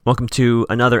Welcome to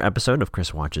another episode of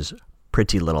Chris Watches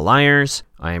Pretty Little Liars.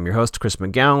 I am your host, Chris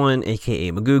McGowan,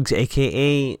 a.k.a. Magoogs,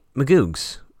 a.k.a.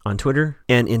 Magoogs, on Twitter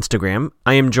and Instagram.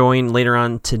 I am joined later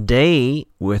on today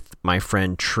with my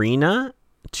friend Trina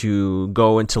to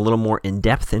go into a little more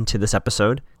in-depth into this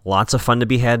episode. Lots of fun to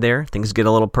be had there. Things get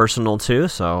a little personal too,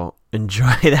 so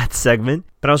enjoy that segment.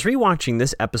 But I was rewatching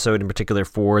this episode in particular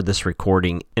for this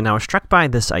recording, and I was struck by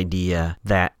this idea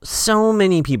that so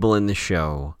many people in the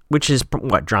show, which is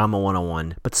Drama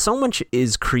 101, but so much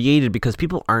is created because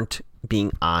people aren't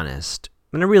being honest.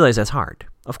 And I realize that's hard.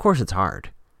 Of course it's hard.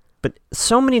 But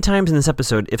so many times in this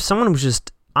episode, if someone was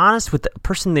just honest with the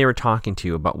person they were talking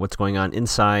to about what's going on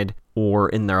inside or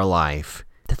in their life,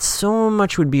 that so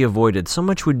much would be avoided, so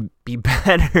much would be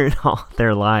better in all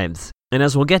their lives. And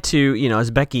as we'll get to,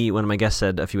 as Becky, one of my guests,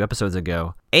 said a few episodes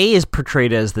ago, A is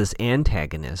portrayed as this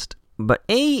antagonist, but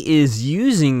A is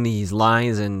using these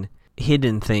lies and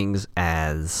hidden things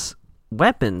as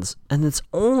weapons, and it's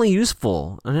only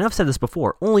useful, and I've said this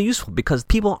before, only useful because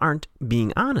people aren't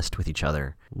being honest with each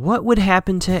other. What would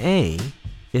happen to A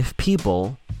if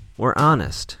people were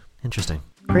honest? Interesting.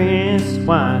 Chris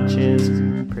watches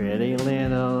Pretty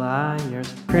Little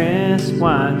Liars. Chris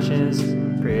watches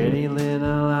Pretty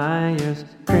Little Liars.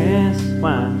 Chris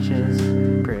watches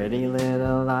Pretty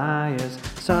Little Liars,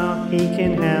 so he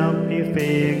can help you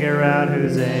figure out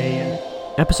who's A.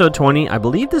 Episode 20, I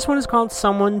believe this one is called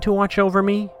Someone to Watch Over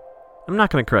Me. I'm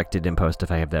not going to correct it in post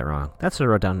if I have that wrong. That's what I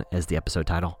wrote down as the episode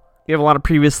title. We have a lot of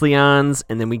previously ons,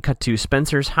 and then we cut to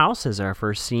Spencer's house as our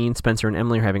first scene. Spencer and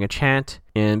Emily are having a chat,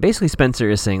 and basically Spencer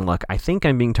is saying, look, I think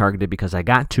I'm being targeted because I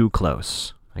got too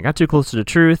close. I got too close to the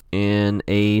truth, and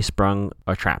A sprung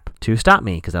a trap to stop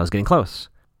me because I was getting close.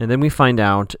 And then we find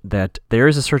out that there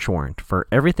is a search warrant for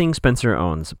everything Spencer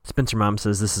owns. Spencer's mom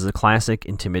says this is a classic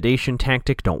intimidation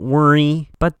tactic, don't worry.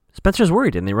 But Spencer's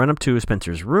worried, and they run up to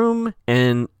Spencer's room,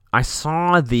 and I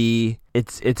saw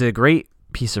it's a great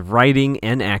piece of writing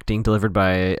and acting delivered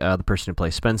by the person who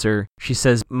plays Spencer. She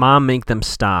says, Mom, make them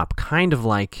stop, kind of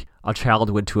like a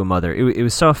child would to a mother. It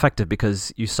was so effective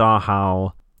because you saw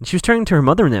how she was turning to her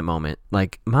mother in that moment,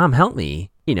 like, Mom, help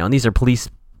me. And these are police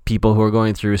people who are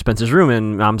going through Spencer's room,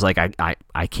 and Mom's like,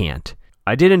 I can't.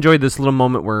 I did enjoy this little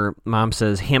moment where Mom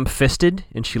says ham-fisted,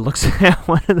 and she looks at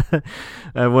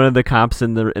one of the cops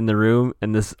in the room,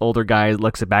 and this older guy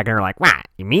looks back at her like, what,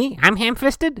 me? I'm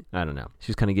ham-fisted? I don't know. She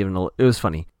was kind of giving it was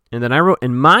funny. And then I wrote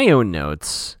in my own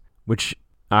notes, which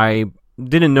I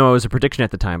didn't know it was a prediction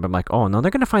at the time, but I'm like, oh no, they're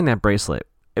going to find that bracelet.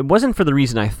 It wasn't for the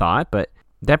reason I thought, but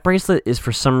that bracelet is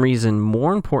for some reason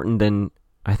more important than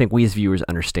I think we as viewers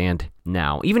understand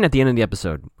now. Even at the end of the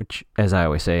episode, which, as I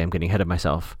always say, I'm getting ahead of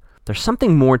myself. There's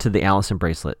something more to the Allison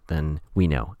bracelet than we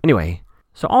know. Anyway,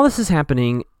 so all this is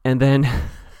happening, and then,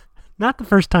 not the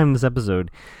first time in this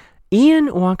episode,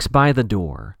 Ian walks by the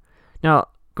door. Now,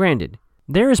 granted,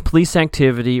 there is police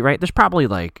activity, right? There's probably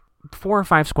like 4 or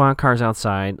 5 squad cars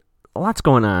outside. Lots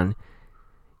going on.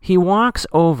 He walks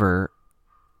over,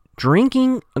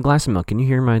 drinking a glass of milk. Can you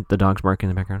hear the dogs barking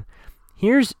in the background?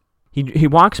 He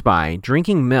walks by,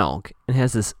 drinking milk, and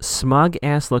has this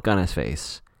smug-ass look on his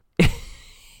face.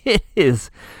 It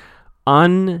is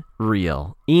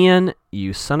unreal. Ian,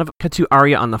 you son of a... Cut to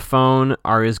Arya on the phone.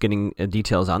 Arya's getting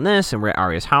details on this, and we're at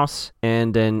Arya's house.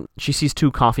 And then she sees 2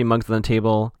 coffee mugs on the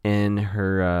table, and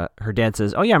her dad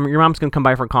says, oh yeah, your mom's going to come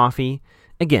by for coffee.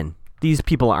 Again, these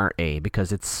people aren't A,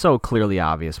 because it's so clearly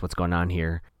obvious what's going on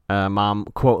here. Mom,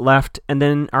 quote, left, and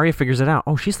then Arya figures it out.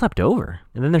 Oh, she slept over.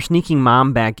 And then they're sneaking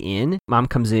Mom back in. Mom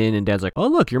comes in, and Dad's like, oh,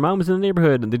 look, your mom was in the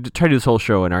neighborhood. And they try to do this whole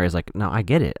show, and Arya's like, no, I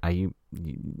get it.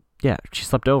 Yeah, she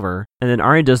slept over. And then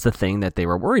Arya does the thing that they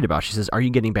were worried about. She says, are you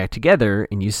getting back together?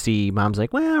 And you see Mom's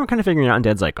like, well, we're kind of figuring it out. And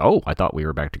Dad's like, oh, I thought we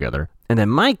were back together. And then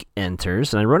Mike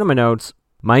enters, and I wrote in my notes,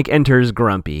 Mike enters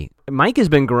grumpy. Mike has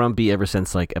been grumpy ever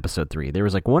since, like, episode 3. There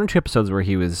was, like, 1 or 2 episodes where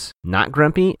he was not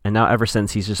grumpy, and now ever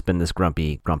since he's just been this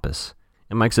grumpy grumpus.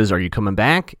 And Mike says, are you coming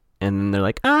back? And they're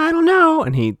like, I don't know.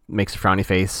 And he makes a frowny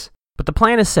face. But the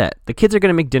plan is set. The kids are going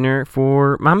to make dinner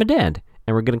for Mom and Dad,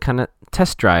 and we're going to kind of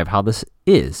test drive how this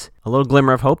is. A little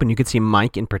glimmer of hope, and you can see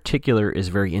Mike in particular is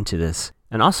very into this.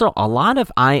 And also, a lot of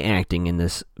eye acting in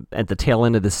this at the tail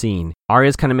end of the scene.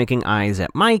 Arya's kind of making eyes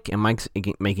at Mike, and Mike's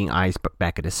making eyes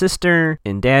back at his sister.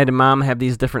 And Dad and Mom have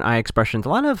these different eye expressions. A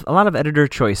lot of editor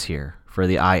choice here for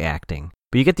the eye acting.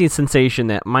 But you get the sensation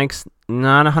that Mike's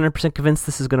not 100% convinced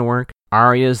this is going to work.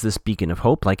 Arya's this beacon of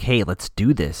hope, like, hey, let's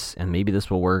do this, and maybe this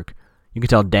will work. You can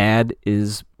tell Dad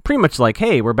is pretty much like,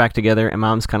 hey, we're back together, and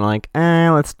Mom's kind of like,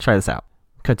 let's try this out.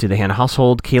 Cut to the Hannah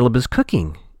household. Caleb is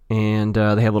cooking. And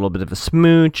they have a little bit of a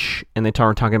smooch, and they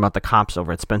are talking about the cops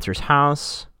over at Spencer's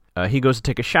house. He goes to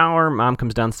take a shower. Mom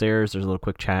comes downstairs. There's a little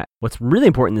quick chat. What's really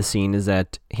important in this scene is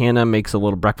that Hannah makes a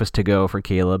little breakfast to go for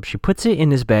Caleb. She puts it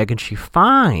in his bag, and she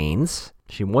finds...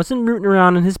 She wasn't rooting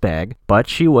around in his bag, but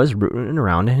she was rooting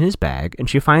around in his bag, and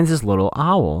she finds this little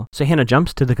owl. So Hannah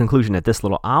jumps to the conclusion that this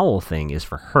little owl thing is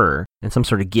for her, and some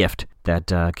sort of gift that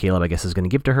Caleb, I guess, is going to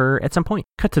give to her at some point.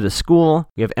 Cut to the school.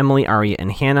 We have Emily, Aria,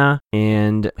 and Hannah,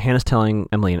 and Hannah's telling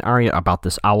Emily and Aria about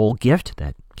this owl gift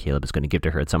that Caleb is going to give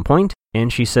to her at some point,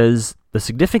 and she says the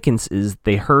significance is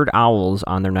they heard owls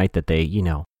on their night that they,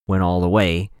 went all the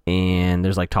way, and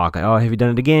there's like talk, oh, have you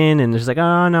done it again? And there's like,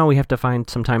 oh, no, we have to find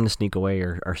some time to sneak away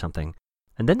or something.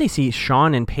 And then they see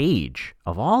Sean and Paige,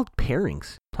 of all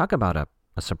pairings. Talk about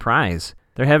a surprise.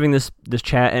 They're having this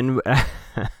chat, and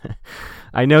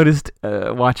I noticed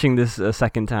watching this a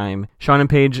second time, Sean and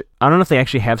Paige, I don't know if they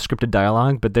actually have scripted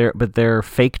dialogue, but their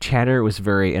fake chatter was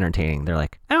very entertaining. They're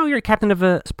like, oh, you're a captain of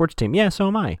a sports team. Yeah, so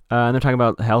am I. And they're talking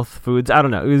about health foods. I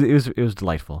don't know. It was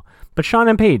delightful. But Sean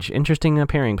and Paige, interesting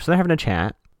pairing. So they're having a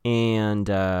chat, and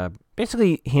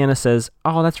basically Hannah says,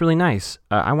 oh, that's really nice.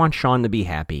 I want Sean to be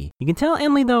happy. You can tell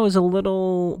Emily, though, is a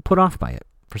little put off by it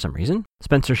for some reason.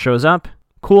 Spencer shows up.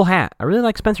 Cool hat. I really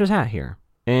like Spencer's hat here.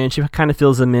 And she kind of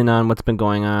fills them in on what's been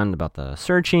going on about the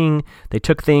searching. They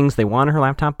took things. They wanted her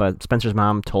laptop, but Spencer's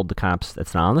mom told the cops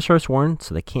that's not on the search warrant,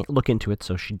 so they can't look into it.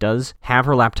 So she does have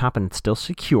her laptop, and it's still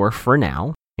secure for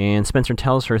now. And Spencer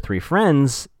tells her 3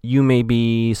 friends, you may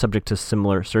be subject to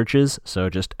similar searches, so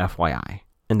just FYI.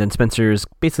 And then Spencer's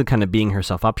basically kind of being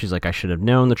herself up. She's like, I should have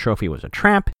known the trophy was a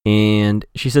trap. And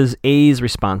she says A's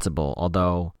responsible,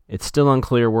 although it's still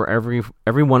unclear where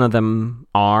every one of them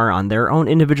are on their own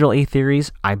individual A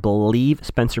theories. I believe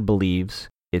Spencer believes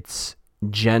it's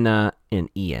Jenna and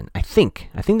Ian. I think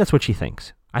that's what she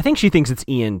thinks. I think she thinks it's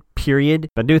Ian, period,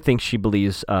 but I do think she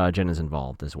believes Jenna's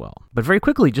involved as well. But very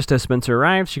quickly, just as Spencer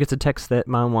arrives, she gets a text that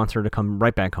Mom wants her to come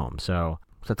right back home. So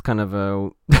that's kind of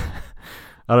a...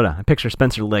 I don't know. I picture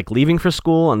Spencer like leaving for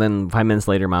school, and then 5 minutes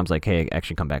later, Mom's like, hey,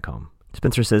 actually come back home.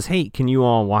 Spencer says, hey, can you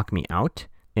all walk me out?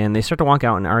 And they start to walk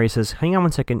out, and Aria says, hang on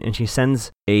one second, and she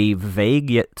sends a vague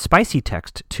yet spicy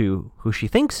text to who she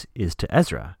thinks is to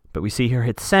Ezra. But we see her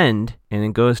hit send, and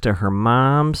it goes to her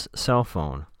mom's cell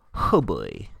phone. Oh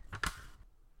boy.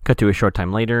 Cut to a short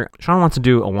time later. Sean wants to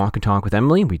do a walk and talk with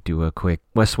Emily. We do a quick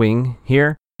West Wing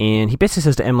here. And he basically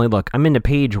says to Emily, look, I'm into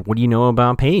Paige. What do you know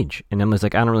about Paige? And Emily's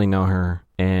like, I don't really know her.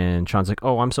 And Sean's like,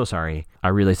 oh, I'm so sorry. I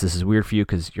realize this is weird for you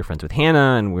because you're friends with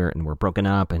Hannah and we're broken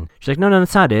up. And she's like, no,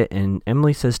 that's not it. And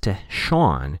Emily says to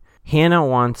Sean, Hannah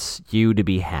wants you to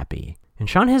be happy. And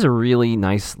Sean has a really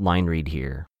nice line read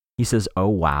here. He says, oh,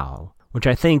 wow, which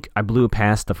I think I blew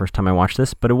past the first time I watched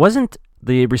this, but it wasn't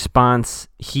the response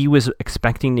he was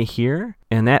expecting to hear.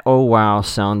 And that oh, wow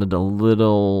sounded a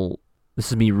little,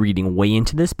 this is me reading way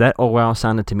into this, but that oh, wow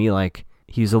sounded to me like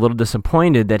he's a little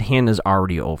disappointed that Hannah's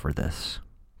already over this.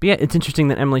 But yeah, it's interesting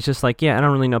that Emily's just like, yeah, I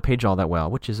don't really know Paige all that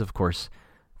well, which is, of course,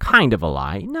 kind of a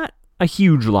lie. Not a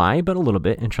huge lie, but a little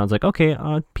bit. And Sean's like, okay,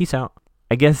 peace out.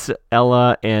 I guess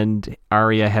Ella and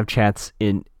Aria have chats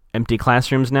in empty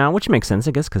classrooms now, which makes sense,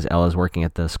 I guess, because Ella's working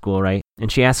at the school, right?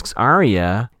 And she asks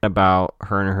Aria about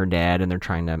her and her dad, and they're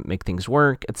trying to make things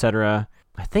work, etc.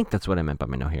 I think that's what I meant by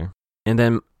my note here. And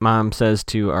then Mom says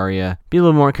to Aria, be a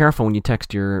little more careful when you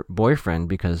text your boyfriend,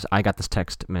 because I got this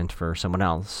text meant for someone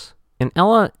else. And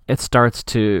Ella, it starts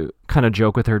to kind of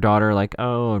joke with her daughter, like,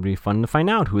 oh, it'd be fun to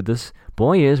find out who this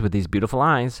boy is with these beautiful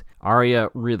eyes. Aria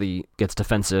really gets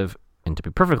defensive, and to be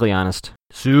perfectly honest,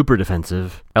 super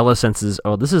defensive. Ella senses,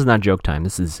 oh, this is not joke time.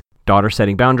 This is daughter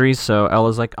setting boundaries, so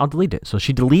Ella's like, I'll delete it. So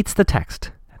she deletes the text.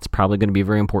 That's probably going to be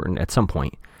very important at some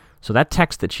point. So that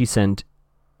text that she sent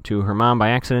to her mom by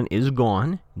accident is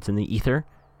gone. It's in the ether.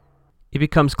 It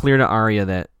becomes clear to Aria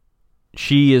that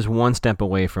she is one step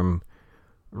away from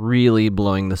really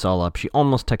blowing this all up. She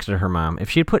almost texted her mom. If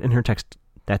she had put in her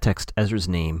text Ezra's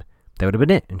name, that would have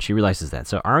been it, and she realizes that.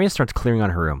 So Aria starts clearing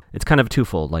out her room. It's kind of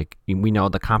twofold. Like, we know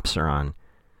the cops are on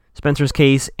Spencer's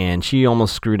case, and she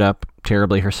almost screwed up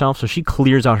terribly herself, so she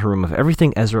clears out her room of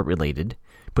everything Ezra related,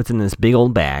 puts it in this big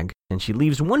old bag, and she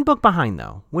leaves one book behind,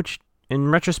 though, which, in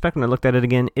retrospect, when I looked at it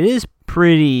again, it is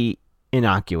pretty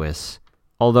innocuous,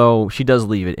 although she does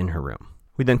leave it in her room.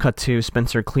 We then cut to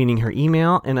Spencer cleaning her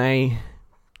email, and I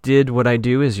did what I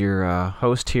do as your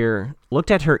host here,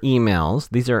 looked at her emails.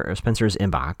 These are Spencer's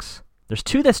inbox. There's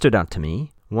 2 that stood out to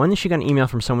me. One, she got an email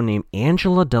from someone named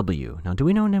Angela W. Now, do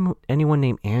we know anyone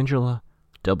named Angela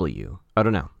W? I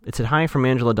don't know. It said, hi from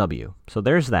Angela W. So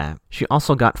there's that. She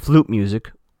also got flute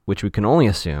music, which we can only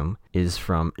assume is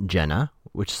from Jenna,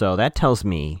 so that tells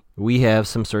me we have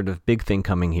some sort of big thing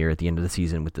coming here at the end of the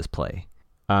season with this play.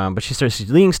 But she's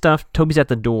deleting stuff. Toby's at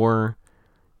the door,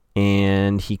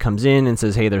 and he comes in and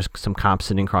says, hey, there's some cops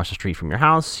sitting across the street from your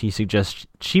house. He suggests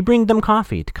she bring them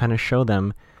coffee to kind of show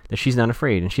them that she's not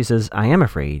afraid. And she says, I am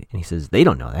afraid. And he says, they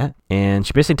don't know that. And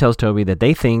she basically tells Toby that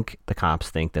the cops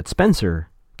think that Spencer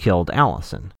killed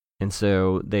Allison. And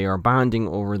so they are bonding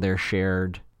over their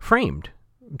shared framed.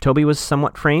 Toby was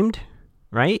somewhat framed,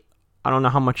 right? I don't know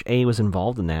how much A was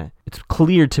involved in that. It's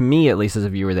clear to me, at least as a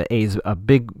viewer, that A is a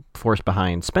big force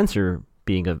behind Spencer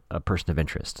being a person of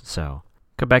interest. So,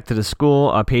 cut back to the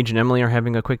school. Paige and Emily are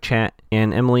having a quick chat,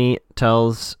 and Emily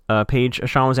tells Paige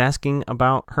Sean was asking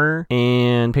about her,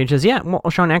 and Paige says, yeah, well,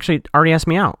 Sean actually already asked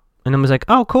me out. And Emily's like,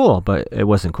 oh, cool, but it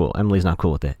wasn't cool. Emily's not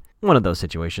cool with it. One of those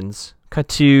situations. Cut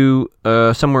to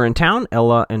somewhere in town.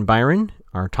 Ella and Byron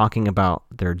are talking about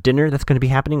their dinner that's going to be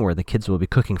happening, where the kids will be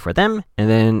cooking for them. And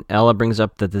then Ella brings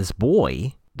up that this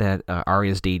boy that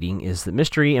Arya's dating is the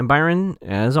mystery, and Byron,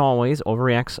 as always,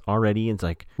 overreacts already. It's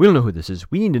like, we don't know who this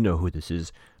is. We need to know who this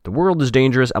is. The world is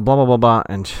dangerous, blah, blah, blah, blah.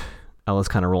 And Ella's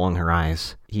kind of rolling her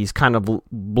eyes. He's kind of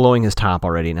blowing his top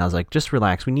already, and I was like, just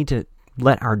relax. We need to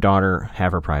let our daughter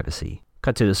have her privacy.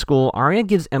 Cut to the school. Arya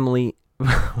gives Emily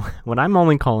what I'm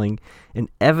only calling an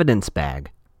evidence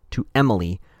bag to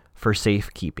Emily for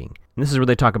safekeeping. And this is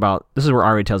where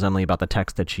Arya tells Emily about the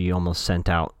text that she almost sent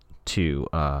out to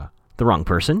the wrong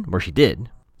person, where she did.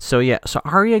 So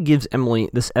Arya gives Emily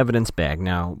this evidence bag.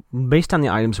 Now, based on the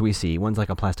items we see, one's like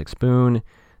a plastic spoon,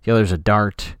 the other's a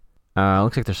dart.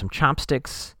 Looks like there's some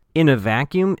chopsticks. In a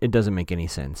vacuum, it doesn't make any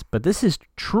sense. But this is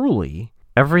truly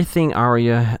everything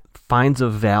Arya finds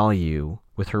of value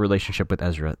with her relationship with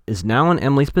Ezra is now in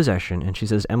Emily's possession, and she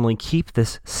says, Emily, keep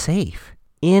this safe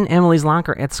in Emily's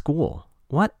locker at school.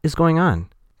 What is going on?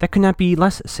 That could not be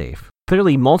less safe.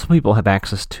 Clearly, multiple people have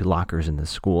access to lockers in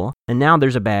this school, and now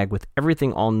there's a bag with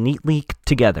everything all neatly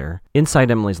together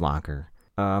inside Emily's locker.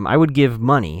 I would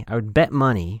bet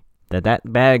money that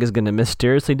bag is going to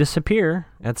mysteriously disappear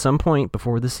at some point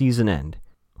before the season end.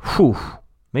 Whew.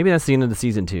 Maybe that's the end of the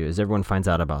season too, as everyone finds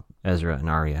out about Ezra and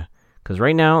Arya. Because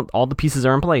right now, all the pieces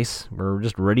are in place. We're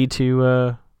just ready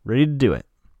to do it.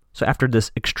 So after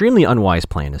this extremely unwise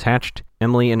plan is hatched,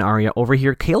 Emily and Arya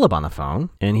overhear Caleb on the phone,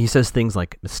 and he says things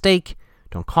like, mistake,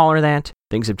 don't call her that,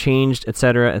 things have changed,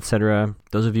 etc., etc.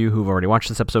 Those of you who've already watched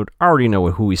this episode already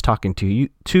know who he's talking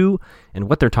to and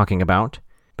what they're talking about.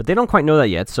 But they don't quite know that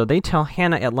yet, so they tell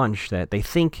Hannah at lunch that they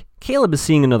think Caleb is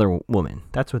seeing another woman.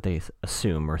 That's what they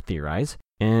assume or theorize.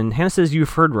 And Hannah says, you've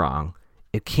heard wrong.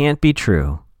 It can't be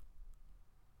true.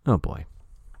 Oh boy.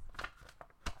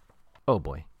 Oh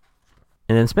boy.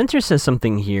 And then Spencer says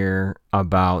something here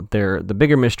about the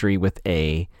bigger mystery with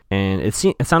A, and it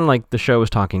sounded like the show was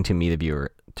talking to me, the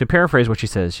viewer. To paraphrase what she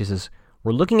says,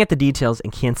 we're looking at the details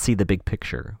and can't see the big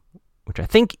picture, which I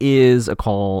think is a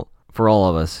call for all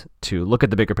of us to look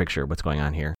at the bigger picture, what's going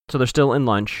on here. So they're still in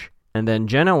lunch, and then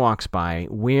Jenna walks by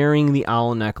wearing the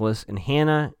owl necklace, and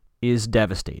Hannah is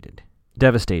devastated.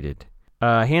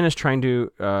 Hannah's trying to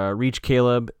reach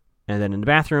Caleb, and then in the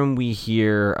bathroom, we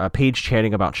hear Paige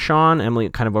chatting about Sean. Emily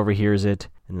kind of overhears it.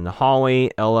 And in the hallway,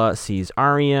 Ella sees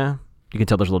Arya. You can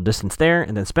tell there's a little distance there.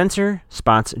 And then Spencer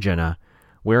spots Jenna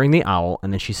wearing the owl,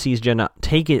 and then she sees Jenna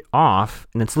take it off,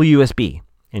 and it's the USB.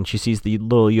 And she sees the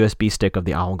little USB stick of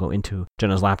the owl go into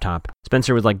Jenna's laptop.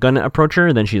 Spencer was gonna approach her,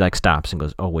 and then she stops and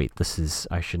goes, oh wait,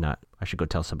 I should go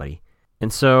tell somebody.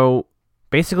 And so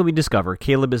basically we discover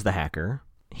Caleb is the hacker.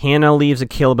 Hannah leaves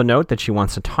Caleb a note that she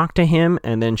wants to talk to him,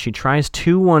 and then she tries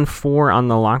 214 on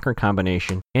the locker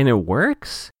combination, and it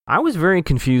works? I was very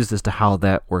confused as to how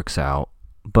that works out,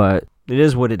 but it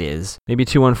is what it is. Maybe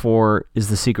 214 is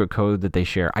the secret code that they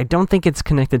share. I don't think it's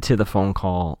connected to the phone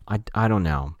call. I don't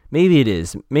know. Maybe it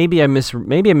is. Maybe I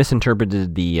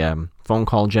misinterpreted the phone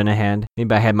call Jenna had.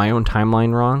 Maybe I had my own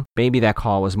timeline wrong. Maybe that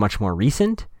call was much more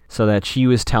recent, so that she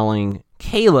was telling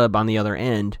Caleb on the other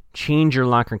end, change your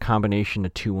locker combination to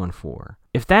 214.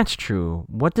 If that's true,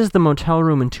 what does the motel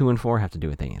room in 214 have to do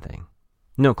with anything?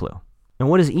 No clue. And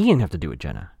what does Ian have to do with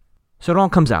Jenna? So it all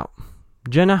comes out.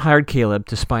 Jenna hired Caleb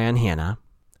to spy on Hannah.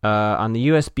 On the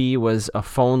USB was a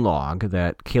phone log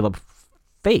that Caleb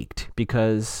faked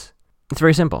because it's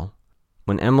very simple.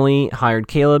 When Emily hired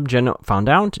Caleb, Jenna found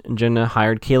out, and Jenna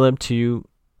hired Caleb to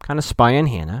kind of spy on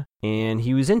Hannah, and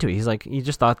he was into it. He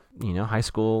just thought, high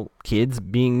school kids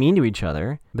being mean to each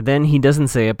other. But then he doesn't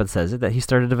say it, but says it, that he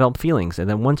started to develop feelings. And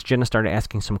then once Jenna started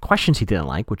asking some questions he didn't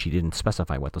like, which he didn't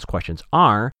specify what those questions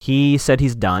are, he said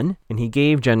he's done, and he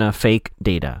gave Jenna fake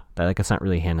data. It's not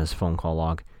really Hannah's phone call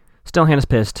log. Still, Hannah's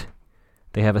pissed.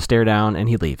 They have a stare down, and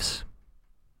he leaves.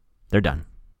 They're done.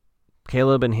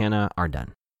 Caleb and Hannah are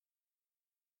done.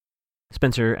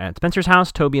 Spencer at Spencer's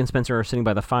house. Toby and Spencer are sitting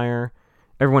by the fire.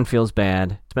 Everyone feels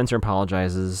bad. Spencer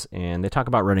apologizes, and they talk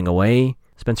about running away.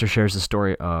 Spencer shares the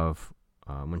story of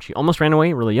when she almost ran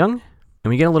away really young. And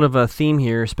we get a little of a theme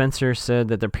here. Spencer said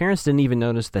that their parents didn't even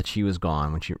notice that she was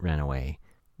gone when she ran away,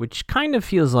 which kind of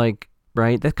feels like,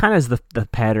 right? That kind of is the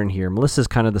pattern here. Melissa's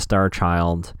kind of the star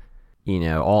child.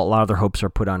 A lot of their hopes are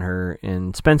put on her,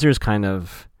 and Spencer's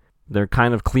they're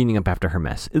kind of cleaning up after her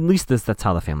mess. At least that's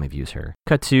how the family views her.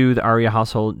 Cut to the Arya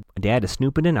household. Dad is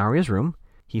snooping in Arya's room.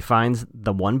 He finds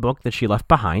the one book that she left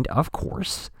behind, of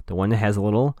course. The one that has a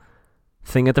little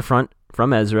thing at the front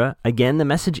from Ezra. Again, the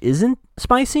message isn't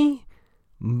spicy,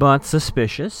 but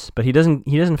suspicious. But he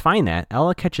doesn't find that.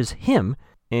 Ella catches him,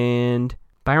 and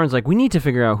Byron's like, we need to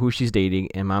figure out who she's dating.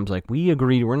 And Mom's like, we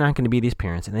agreed we're not going to be these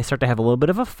parents. And they start to have a little bit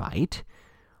of a fight.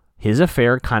 His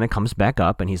affair kind of comes back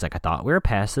up, and he's like, I thought we were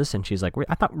past this. And she's like,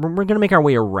 I thought we're going to make our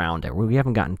way around it. We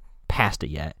haven't gotten past it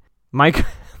yet. Mike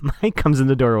comes in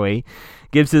the doorway,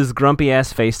 gives his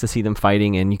grumpy-ass face to see them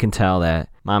fighting, and you can tell that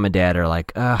Mom and Dad are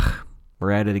like, ugh,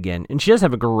 we're at it again. And she does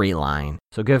have a great line.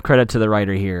 So give credit to the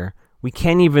writer here. We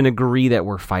can't even agree that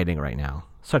we're fighting right now.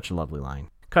 Such a lovely line.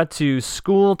 Cut to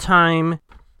school time.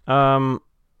 I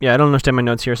don't understand my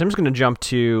notes here, so I'm just going to jump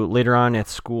to later on at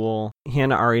school.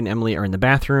 Hannah, Ari, and Emily are in the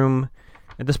bathroom.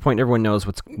 At this point, everyone knows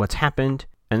what's happened,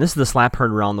 and this is the slap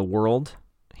heard around the world.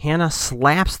 Hannah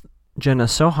slaps Jenna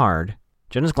so hard,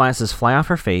 Jenna's glasses fly off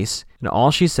her face, and all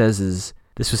she says is,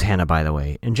 "This was Hannah, by the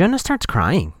way." And Jenna starts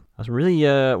crying. I was really,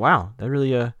 wow, that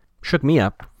really shook me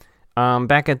up.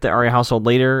 Back at the Arya household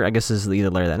later, I guess this is either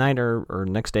later that night or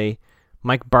next day,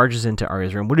 Mike barges into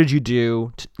Arya's room. What did you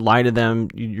do? Lie to them.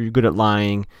 You're good at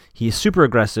lying. He's super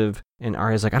aggressive. And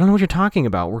Arya's like, I don't know what you're talking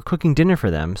about. We're cooking dinner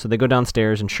for them. So they go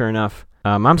downstairs, and sure enough,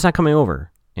 Mom's not coming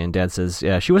over. And Dad says,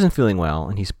 yeah, she wasn't feeling well,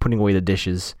 and he's putting away the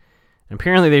dishes. And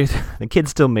apparently the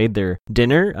kids still made their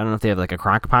dinner. I don't know if they have like a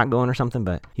crock pot going or something,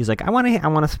 but he's like, I want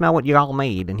to smell what you all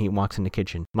made. And he walks in the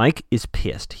kitchen. Mike is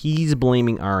pissed. He's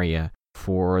blaming Arya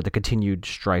for the continued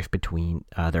strife between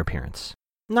their parents.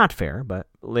 Not fair, but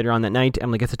later on that night,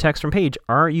 Emily gets a text from Paige,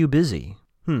 are you busy?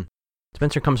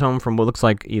 Spencer comes home from what looks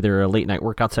like either a late night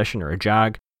workout session or a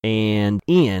jog, and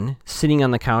Ian, sitting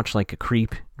on the couch like a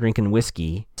creep, drinking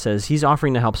whiskey, says he's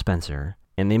offering to help Spencer,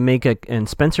 and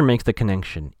Spencer makes the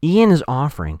connection. Ian is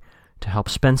offering to help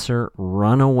Spencer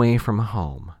run away from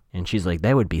home, and she's like,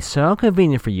 that would be so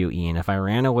convenient for you, Ian. If I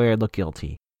ran away, I'd look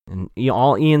guilty. And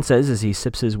all Ian says as he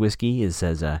sips his whiskey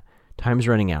says, time's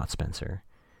running out, Spencer.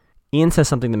 Ian says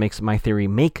something that makes my theory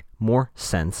make more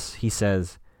sense. He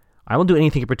says, I will do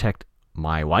anything to protect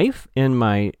my wife and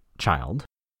my child,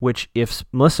 which if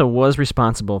Melissa was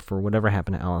responsible for whatever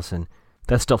happened to Allison,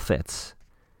 that still fits.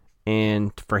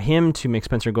 And for him to make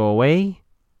Spencer go away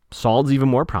solves even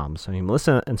more problems. I mean,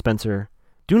 Melissa and Spencer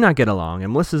do not get along,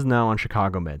 and Melissa's now on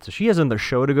Chicago Med, so she has another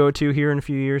show to go to here in a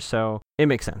few years, so it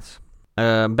makes sense.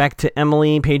 Back to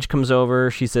Emily. Paige comes over.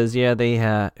 She says,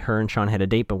 yeah, her and Sean had a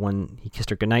date, but when he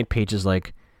kissed her goodnight, Paige is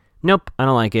like, nope, I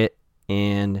don't like it.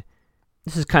 And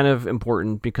this is kind of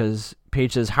important because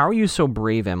Paige says, how are you so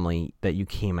brave, Emily, that you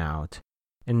came out?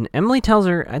 And Emily tells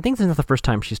her, I think this is not the first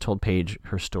time she's told Paige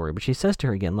her story, but she says to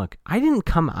her again, look, I didn't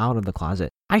come out of the closet.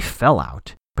 I fell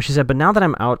out. But she said, but now that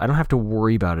I'm out, I don't have to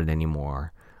worry about it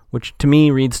anymore, which to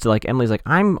me reads to like, Emily's like,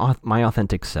 I'm my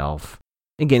authentic self.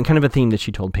 Again, kind of a theme that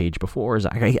she told Paige before is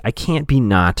I can't be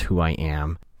not who I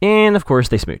am. And of course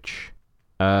they smooch.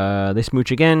 They smooch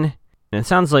again. And it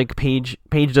sounds like Paige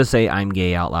does say I'm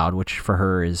gay out loud, which for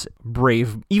her is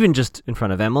brave, even just in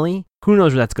front of Emily. Who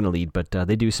knows where that's going to lead, but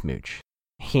they do smooch.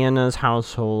 Hannah's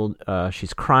household,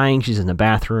 she's crying. She's in the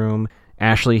bathroom.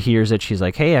 Ashley hears it. She's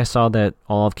like, hey, I saw that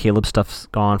all of Caleb's stuff's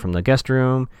gone from the guest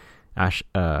room. Hannah's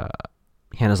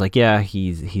like, yeah,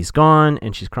 he's gone.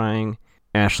 And she's crying.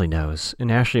 Ashley knows, and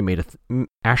Ashley made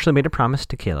a promise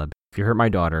to Caleb. If you hurt my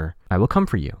daughter, I will come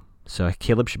for you. So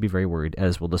Caleb should be very worried,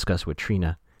 as we'll discuss with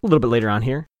Trina a little bit later on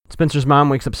here. Spencer's mom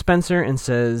wakes up Spencer and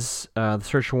says the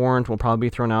search warrant will probably be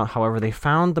thrown out. However, they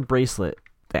found the bracelet,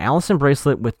 the Allison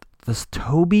bracelet with the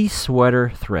Toby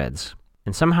sweater threads.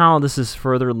 And somehow this is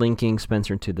further linking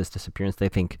Spencer to this disappearance. They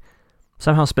think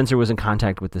somehow Spencer was in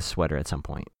contact with this sweater at some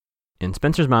point. And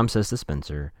Spencer's mom says to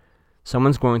Spencer,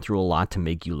 someone's going through a lot to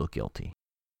make you look guilty.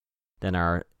 Then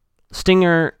our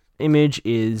stinger image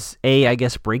is I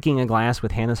guess, breaking a glass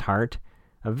with Hannah's heart.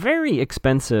 A very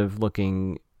expensive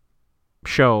looking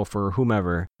show for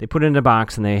whomever. They put it in a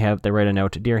box and they write a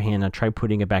note, Dear Hannah, try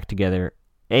putting it back together.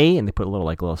 And they put a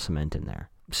little cement in there.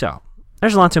 So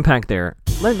there's a lot to unpack there.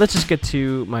 Let's just get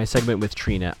to my segment with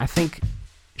Trina. I think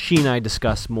she and I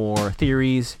discuss more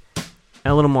theories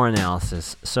and a little more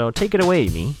analysis. So take it away,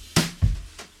 me.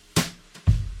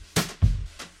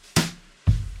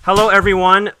 Hello,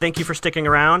 everyone. Thank you for sticking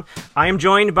around. I am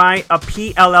joined by a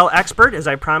PLL expert, as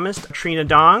I promised, Trina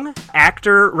Dong,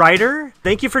 actor, writer.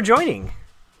 Thank you for joining.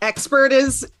 Expert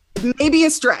is maybe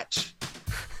a stretch,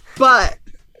 but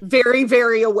very,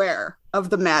 very aware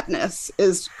of the madness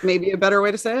is maybe a better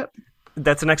way to say it.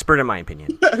 That's an expert in my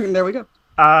opinion. There we go.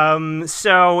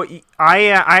 So I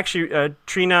actually,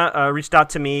 Trina reached out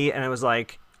to me and I was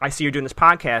like, I see you're doing this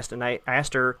podcast, and I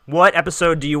asked her, what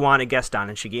episode do you want to guest on?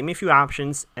 And she gave me a few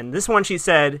options, and this one, she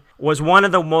said, was one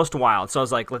of the most wild. So I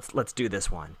was like, let's do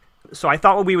this one. So I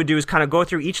thought what we would do is kind of go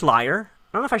through each liar.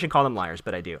 I don't know if I should call them liars,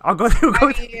 but I do. I'll go through.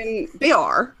 They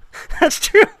are. That's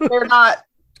true. They're not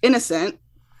innocent.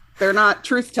 They're not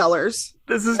truth tellers.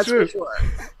 This is That's true. For sure.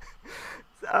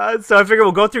 So I figure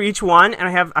we'll go through each one, and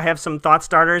I have some thought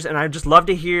starters, and I'd just love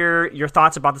to hear your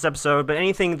thoughts about this episode, but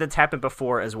anything that's happened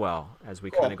before as well, as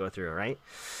we kind of go through, right?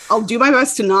 I'll do my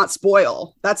best to not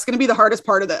spoil. That's going to be the hardest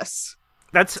part of this.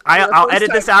 I'll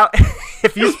edit this out.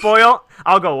 If you spoil,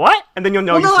 I'll go, what? And then you'll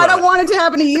know. Well, no, I don't want it to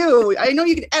happen to you. I know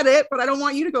you can edit, but I don't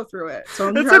want you to go through it.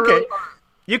 So that's okay. Really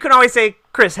you can always say,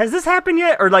 Chris, has this happened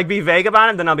yet? Or like be vague about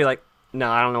it. Then I'll be like, no,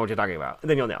 I don't know what you're talking about. And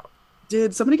then you'll know.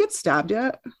 Did somebody get stabbed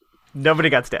yet? Nobody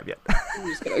got stabbed yet. I'm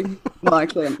just kidding. Well,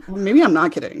 actually, maybe I'm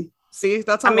not kidding. See,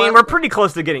 that's how we're pretty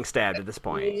close to getting stabbed at this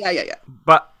point. Yeah.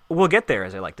 But we'll get there,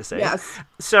 as I like to say. Yes.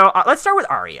 So let's start with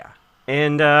Arya.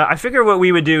 And I figure what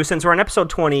we would do, since we're on episode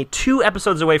 20, 2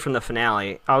 episodes away from the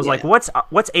finale, I was like, what's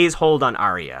A's hold on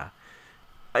Arya?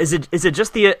 Is it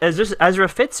just Ezra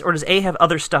Fitz, or does A have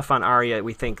other stuff on Arya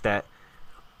we think that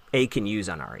A can use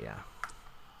on Arya? I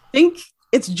think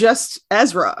it's just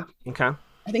Ezra. Okay.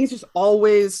 I think it's just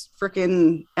always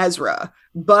freaking Ezra,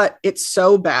 but it's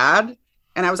so bad.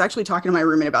 And I was actually talking to my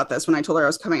roommate about this when I told her I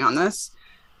was coming on this.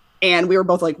 And we were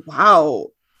both like,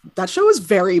 wow, that show is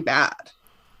very bad.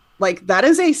 Like, that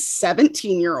is a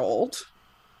 17-year-old.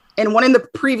 And one in the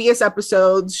previous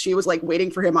episodes, she was like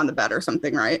waiting for him on the bed or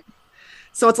something, right?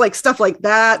 So it's like stuff like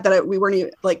that we weren't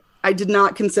even like, I did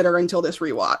not consider until this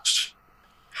rewatch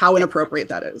how inappropriate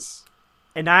that is.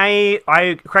 And I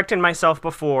corrected myself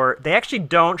before. They actually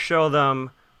don't show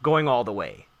them going all the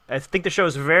way. I think the show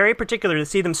is very particular to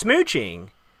see them smooching.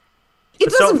 It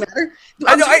doesn't matter.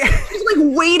 She's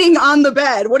like waiting on the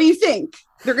bed. What do you think?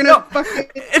 They're gonna fucking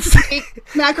make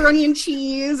macaroni and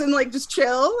cheese and like just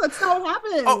chill? That's not what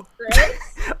happens.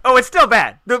 Oh, it's still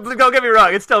bad. Don't get me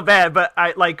wrong. It's still bad. But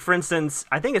I like, for instance,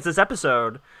 I think it's this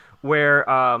episode where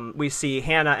we see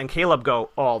Hannah and Caleb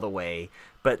go all the way.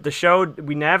 But the show,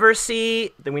 we never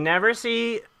see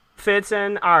Fitz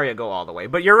and Arya go all the way.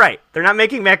 But you're right. They're not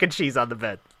making mac and cheese on the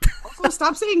bed. Also,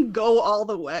 stop saying go all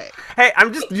the way. Hey,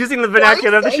 I'm just using the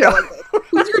vernacular of the show.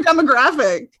 Who's your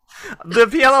demographic? The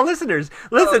PLL listeners.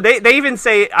 Listen, they even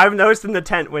say, I've noticed in the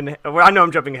tent I know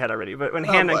I'm jumping ahead already, but when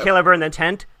Hannah and Caleb are in the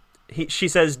tent, she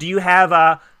says, do you have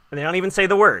and they don't even say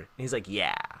the word. And he's like,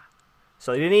 yeah.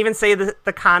 So they didn't even say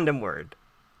the condom word.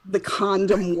 The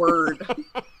condom word.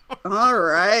 All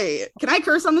right. Can I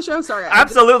curse on the show? Sorry.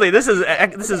 Absolutely. This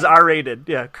is R-rated.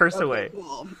 Yeah, curse away.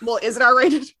 Cool. Well, is it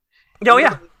R-rated? Oh,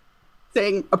 yeah.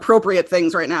 Saying appropriate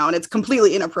things right now, and it's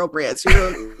completely inappropriate. So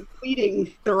you're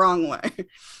leading the wrong way.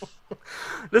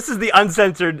 This is the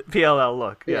uncensored PLL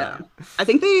look. Yeah. I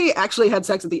think they actually had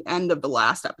sex at the end of the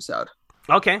last episode.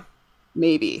 Okay.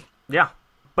 Maybe. Yeah.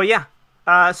 But yeah.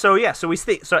 So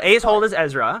A's hold is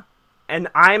Ezra. And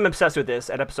I'm obsessed with this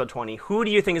at episode 20. Who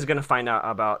do you think is going to find out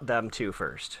about them two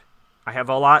first? There's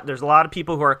a lot of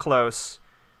people who are close.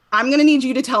 I'm going to need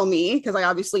you to tell me, because I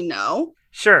obviously know.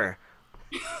 Sure.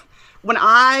 When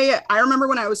I remember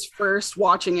when I was first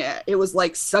watching it, it was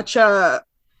like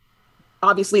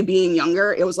obviously being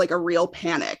younger, it was like a real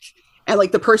panic. And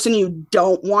like the person you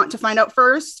don't want to find out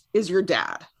first is your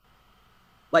dad.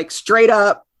 Like straight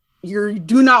up. You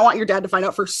do not want your dad to find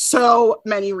out for so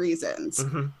many reasons.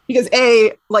 Mm-hmm. Because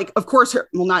of course,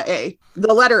 the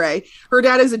letter A, her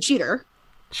dad is a cheater.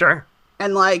 Sure.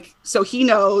 And like, so he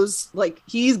knows, like,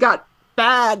 he's got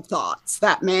bad thoughts,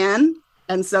 that man.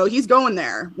 And so he's going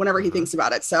there whenever he thinks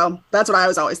about it. So that's what I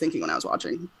was always thinking when I was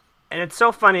watching. And it's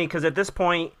so funny because at this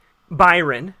point,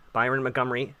 Byron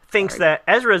Montgomery thinks that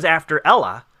Ezra's after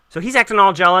Ella. So he's acting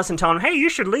all jealous and telling him, hey, you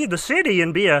should leave the city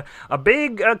and be a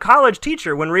big college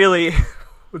teacher, when really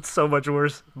it's so much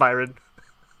worse, Byron.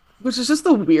 Which is just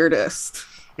the weirdest.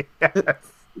 Yes.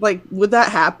 Like, would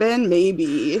that happen?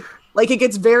 Maybe. Like,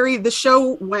 the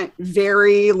show went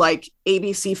very, like,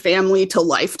 ABC Family to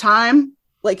Lifetime.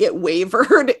 Like, it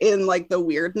wavered in, like, the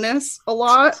weirdness a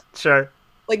lot. Sure.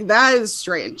 Like, that is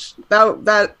strange.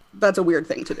 That's a weird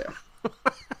thing to do.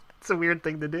 It's a weird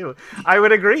thing to do. I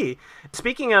would agree.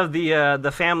 Speaking of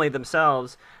the family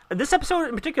themselves, this episode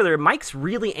in particular, Mike's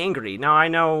really angry. Now I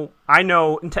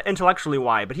know intellectually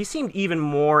why, but he seemed even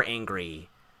more angry,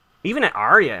 even at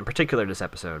Arya in particular this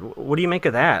episode. What do you make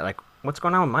of that? Like, what's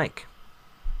going on with Mike?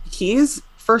 He's,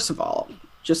 first of all,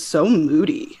 just so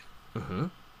moody. Mm-hmm.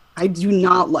 I do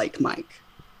not like Mike.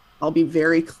 I'll be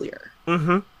very clear.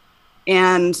 Mm-hmm.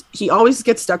 And he always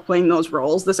gets stuck playing those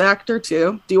roles, this actor,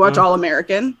 too. Do you watch All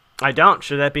American? I don't.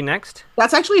 Should that be next?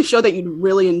 That's actually a show that you'd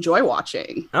really enjoy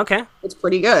watching. Okay. It's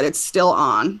pretty good. It's still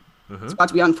on. Mm-hmm. It's about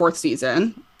to be on 4th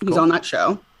season. He's on that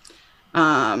show.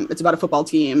 It's about a football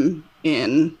team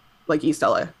in, like, East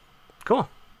LA. Cool.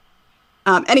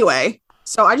 Anyway,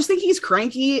 so I just think he's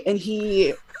cranky, and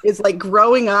he is, like,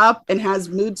 growing up and has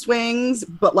mood swings,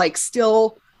 but, like,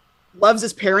 still loves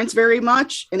his parents very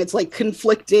much. And it's, like,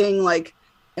 conflicting, like,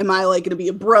 am I, like, going to be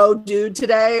a bro dude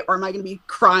today, or am I going to be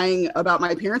crying about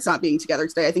my parents not being together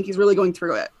today? I think he's really going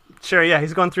through it. Sure, yeah,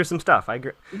 he's going through some stuff. I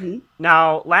agree. Mm-hmm.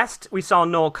 Now, last we saw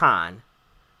Noel Khan,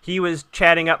 he was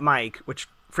chatting up Mike, which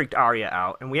freaked Arya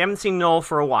out, and we haven't seen Noel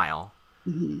for a while.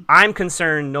 Mm-hmm. I'm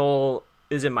concerned Noel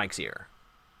is in Mike's ear.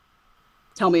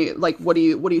 Tell me, like, what do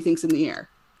you think's in the air?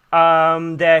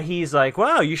 That he's like,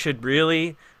 well, you should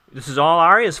really... This is all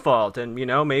Arya's fault, and, you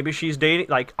know, maybe she's dating...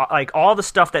 Like all the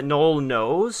stuff that Noel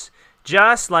knows,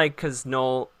 just, like, because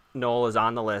Noel is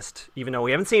on the list. Even though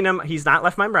we haven't seen him, he's not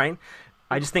left my brain.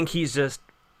 I just think he's just...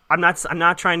 I'm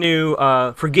not trying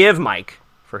to forgive Mike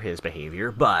for his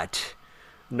behavior, but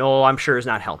Noel, I'm sure, is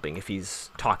not helping if he's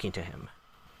talking to him.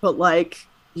 But, like,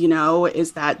 you know,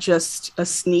 is that just a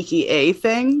sneaky A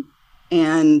thing?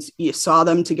 And you saw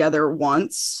them together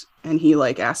once... and he,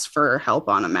 like, asked for help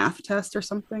on a math test or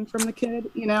something from the kid.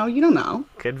 You know, you don't know.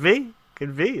 Could be.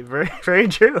 Very, very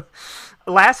true.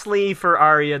 Lastly, for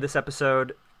Arya this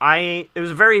episode, it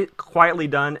was very quietly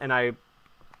done, and I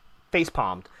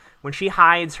facepalmed when she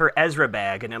hides her Ezra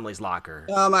bag in Emily's locker.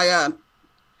 Oh, my God.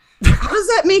 How does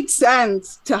that make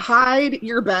sense, to hide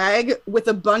your bag with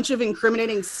a bunch of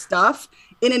incriminating stuff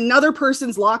in another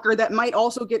person's locker that might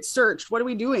also get searched? What are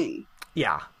we doing?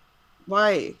 Yeah.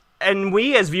 Why? And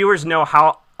we as viewers know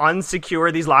how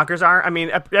unsecure these lockers are. I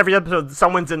mean, every episode,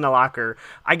 someone's in the locker.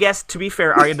 I guess, to be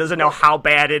fair, Arya doesn't know how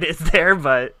bad it is there,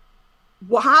 but...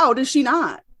 Well, how does she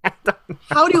not?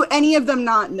 How do any of them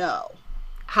not know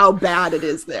how bad it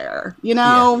is there? You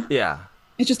know? Yeah.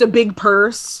 It's just a big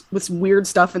purse with some weird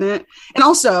stuff in it. And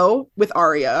also, with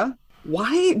Arya,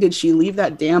 why did she leave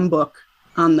that damn book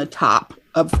on the top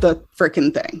of the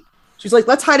frickin' thing? She's like,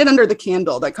 let's hide it under the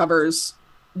candle that covers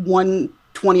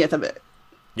 1/20th of it.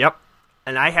 Yep.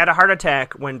 And I had a heart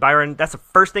attack when Byron, that's the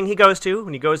first thing he goes to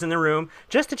when he goes in the room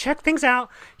just to check things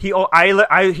out. He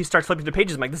starts flipping the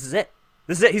pages. I'm like, this is it.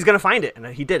 He's going to find it. And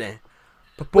he didn't.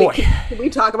 But boy. Wait, can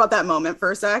we talk about that moment for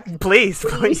a sec? Please.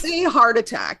 You say heart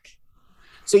attack.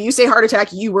 So you say heart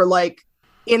attack, you were like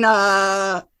in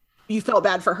you felt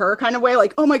bad for her kind of way.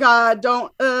 Like, oh my God,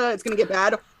 it's going to get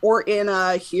bad. Or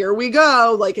in here we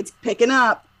go. Like, it's picking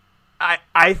up.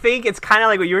 I think it's kind of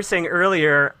like what you were saying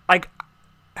earlier, like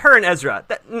her and Ezra,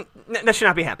 that should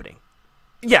not be happening.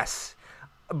 Yes.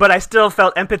 But I still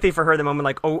felt empathy for her the moment,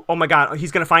 like, oh my God,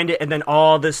 he's going to find it, and then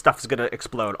all this stuff is going to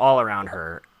explode all around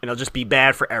her, and it'll just be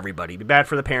bad for everybody. Be bad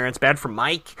for the parents, bad for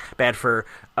Mike, bad for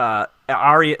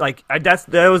Arya. Like, that's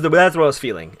what I was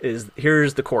feeling, is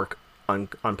here's the cork on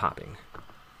popping.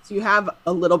 So you have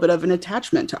a little bit of an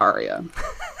attachment to Arya.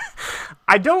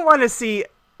 I don't want to see...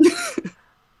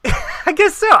 I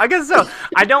guess so. I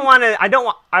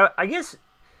guess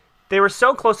they were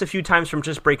so close a few times from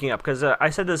just breaking up, because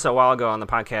I said this a while ago on the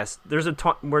podcast. There's a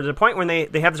point when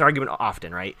they have this argument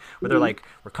often, right? Where they're like,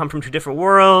 we're come from two different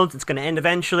worlds. It's going to end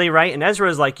eventually, right? And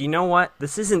Ezra's like, you know what?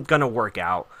 This isn't going to work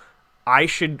out. I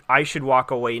should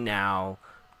walk away now.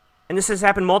 And this has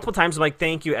happened multiple times. I'm like,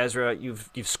 thank you, Ezra.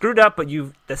 You've screwed up, but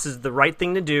this is the right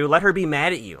thing to do. Let her be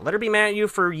mad at you. Let her be mad at you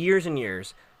for years and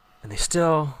years. And they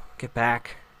still get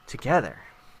back together.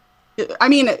 I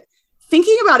mean,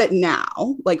 thinking about it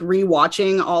now, like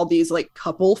rewatching all these like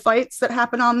couple fights that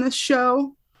happen on this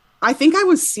show, I think I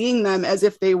was seeing them as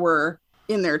if they were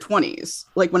in their 20s,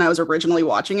 like when I was originally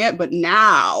watching it. But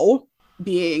now,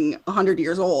 being 100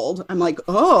 years old, I'm like,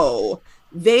 oh,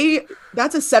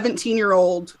 that's a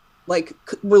 17-year-old like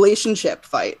relationship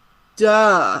fight.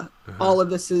 Duh. All of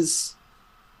this is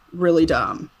really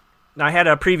dumb. Now, I had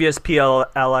a previous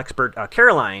PLL expert,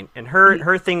 Caroline, and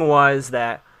her thing was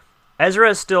that Ezra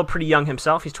is still pretty young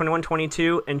himself. He's 21,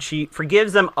 22, and she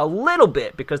forgives them a little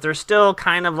bit because they're still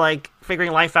kind of like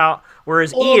figuring life out,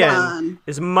 whereas Ian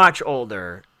is much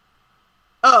older.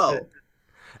 Oh.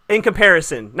 In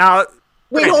comparison. Now,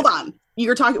 wait, hold on.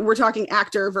 we're talking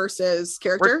actor versus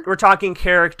character. We're talking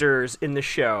characters in the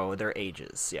show, their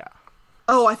ages. Yeah.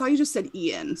 Oh, I thought you just said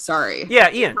Ian. Sorry.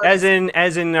 Yeah, Ian, as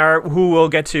in our who we'll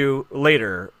get to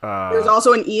later. There's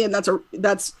also an Ian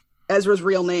that's Ezra's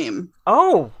real name.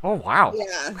 Oh, wow.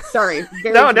 Yeah, sorry.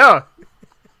 No.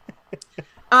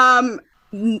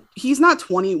 He's not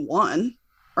 21.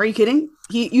 Are you kidding?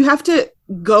 You have to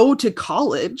go to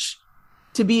college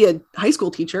to be a high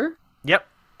school teacher. Yep.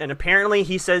 And apparently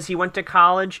he says he went to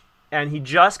college and he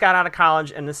just got out of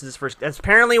college and this is his first. That's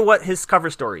apparently what his cover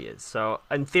story is. So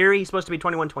in theory, he's supposed to be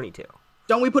 21, 22.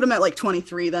 Don't we put him at like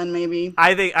 23 then maybe?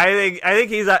 I think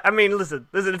he's. I mean, listen.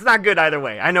 It's not good either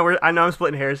way. I know I'm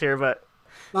splitting hairs here, but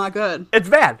not good. It's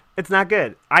bad. It's not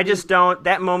good. I just don't.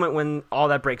 That moment when all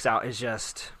that breaks out is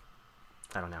just,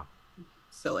 I don't know,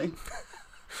 silly.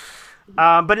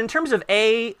 But in terms of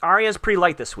Arya's pretty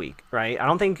light this week, right? I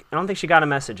don't think she got a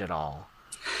message at all.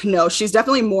 No, she's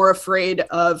definitely more afraid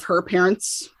of her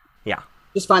parents. Yeah.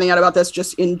 Just finding out about this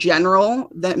just in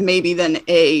general than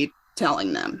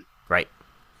telling them. Right.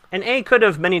 And could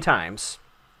have many times,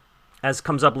 as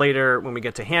comes up later when we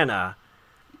get to Hannah.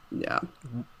 Yeah.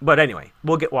 But anyway,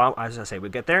 we'll get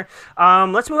there.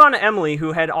 Let's move on to Emily,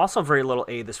 who had also very little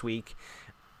this week.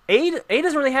 A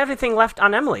doesn't really have anything left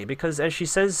on Emily because, as she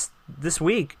says this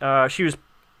week, she was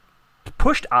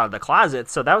pushed out of the closet,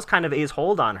 so that was kind of A's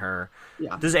hold on her.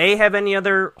 Yeah. Does A have any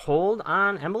other hold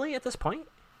on Emily at this point?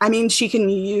 I mean, she can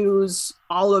use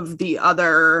all of the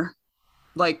other,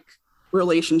 like,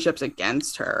 relationships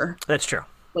against her. That's true.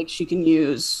 Like, she can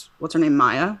use, what's her name,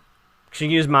 Maya? She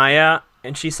can use Maya,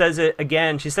 and she says it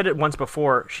again. She said it once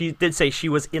before. She did say she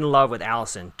was in love with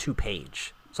Allison to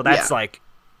Paige. So that's, like,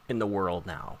 in the world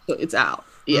now. So it's out.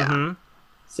 Yeah. Mm-hmm.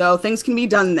 So things can be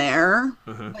done there.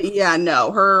 Mm-hmm. But yeah,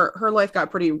 no, her life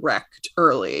got pretty wrecked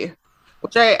early.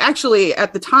 Which I actually,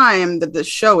 at the time that this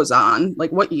show was on,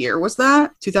 like what year was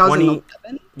that?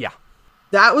 2011? Yeah.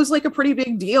 That was like a pretty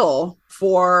big deal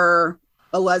for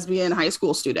a lesbian high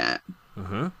school student.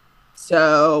 Mm-hmm.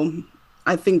 So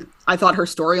I thought her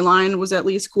storyline was at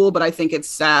least cool, but I think it's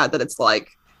sad that it's like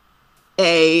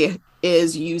A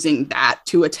is using that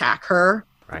to attack her.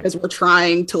 Right. Because we're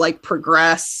trying to like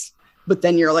progress, but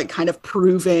then you're like kind of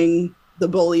proving the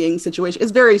bullying situation.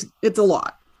 It's a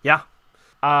lot. Yeah.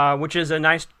 Which is a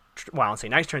nice, well, I don't say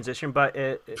nice transition, but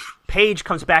Paige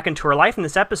comes back into her life in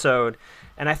this episode.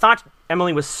 And I thought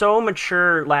Emily was so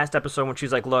mature last episode when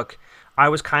she's like, look, I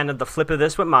was kind of the flip of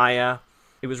this with Maya.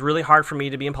 It was really hard for me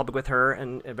to be in public with her.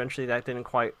 And eventually that didn't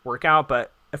quite work out.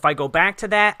 But if I go back to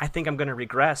that, I think I'm going to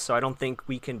regress. So I don't think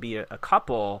we can be a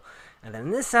couple. And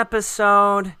then this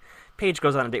episode, Paige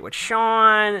goes on a date with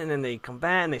Sean, and then they come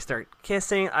back and they start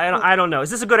kissing. I don't know.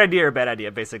 Is this a good idea or a bad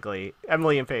idea, basically?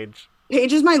 Emily and Paige.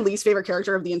 Paige is my least favorite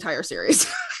character of the entire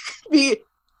series. The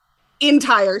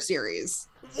entire series.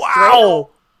 Wow.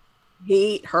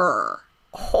 Hate her.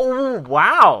 Oh,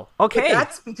 wow. Okay. But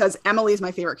that's because Emily is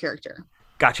my favorite character.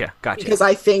 Gotcha. Because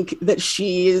I think that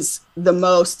she's the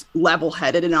most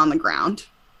level-headed and on the ground.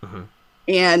 Mm-hmm.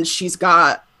 And she's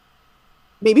got...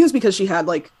 Maybe it was because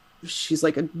she's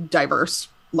like a diverse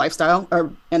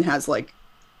lifestyle and has like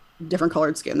different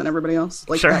colored skin than everybody else.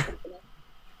 Like sure.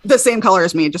 The same color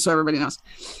as me, just so everybody knows.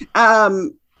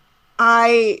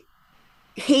 I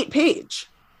hate Paige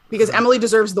because Emily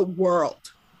deserves the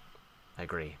world. I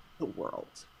agree. The world.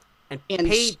 And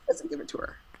Paige she doesn't give it to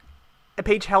her.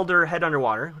 Paige held her head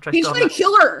underwater, which I Paige still might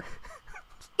kill her.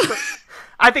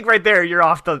 I think right there you're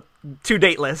off the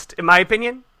to-date list, in my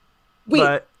opinion. Wait.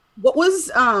 But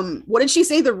what did she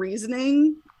say the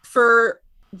reasoning for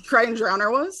trying to drown her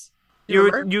was?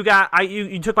 You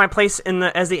took my place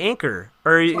as the anchor,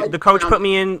 or So the coach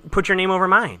put your name over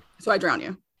mine. So I drown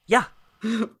you. Yeah.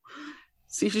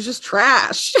 See, she's just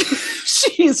trash.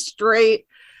 She's straight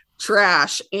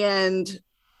trash. And,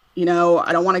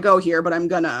 I don't want to go here, but I'm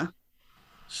gonna.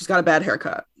 She's got a bad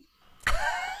haircut.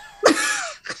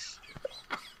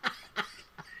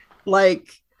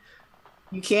 Like,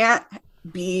 you can't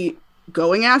be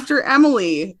going after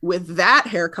Emily with that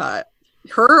haircut,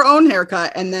 her own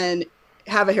haircut, and then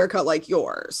have a haircut like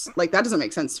yours. Like, that doesn't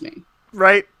make sense to me.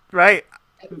 Right.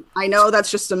 I know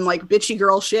that's just some like bitchy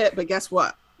girl shit, but guess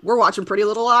what? We're watching Pretty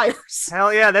Little Liars.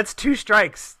 Hell yeah, that's 2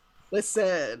 strikes.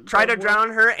 Listen. Try to drown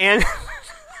her and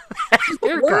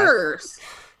worse.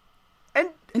 And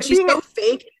she's so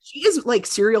fake. She is like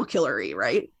serial killery,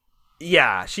 right?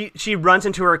 Yeah, she runs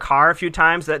into her car a few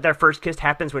times. That first kiss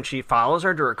happens when she follows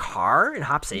her to her car and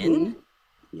hops in.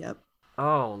 Mm-hmm. Yep.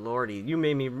 Oh lordy, you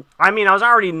made me. I mean, I was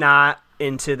already not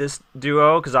into this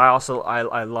duo because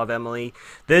I love Emily.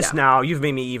 Now you've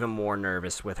made me even more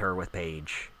nervous with her with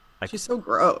Paige. Like, she's so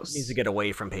gross. needs to get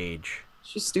away from Paige.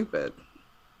 She's stupid.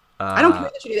 I don't care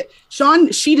that she did it.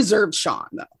 Sean, she deserved Sean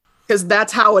though, because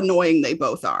that's how annoying they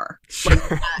both are. Sure.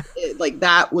 Like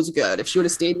that was good. If she would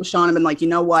have stayed with Sean and been like, you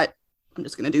know what, I'm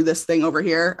just gonna do this thing over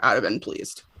here, I'd have been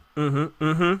pleased.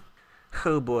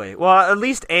 Oh boy. Well, at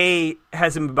least A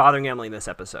hasn't been bothering Emily this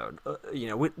episode.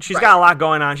 She's got a lot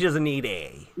going on. She doesn't need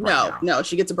A. No,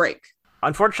 she gets a break.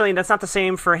 Unfortunately, that's not the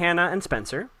same for Hannah and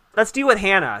Spencer. Let's deal with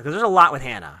Hannah, because there's a lot with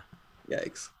Hannah.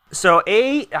 Yikes. So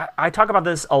I talk about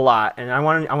this a lot, and I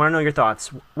want to know your thoughts.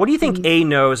 What do you think A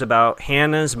knows about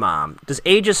Hannah's mom? Does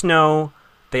A just know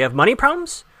they have money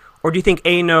problems, or do you think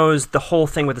A knows the whole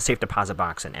thing with the safe deposit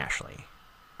box and Ashley?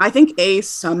 I think A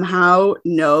somehow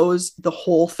knows the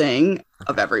whole thing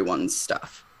of everyone's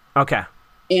stuff. Okay.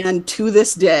 And to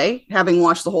this day, having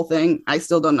watched the whole thing, I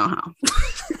still don't know how.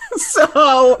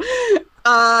 So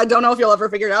I don't know if you'll ever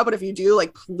figure it out, but if you do,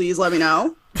 like, please let me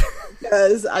know.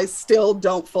 Because I still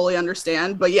don't fully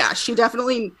understand. But yeah, she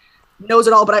definitely knows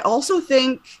it all. But I also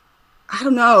think, I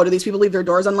don't know, do these people leave their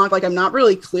doors unlocked? Like, I'm not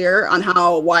really clear on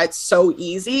why it's so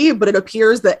easy, but it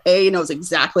appears that A knows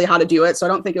exactly how to do it. So I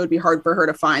don't think it would be hard for her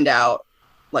to find out,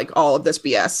 like, all of this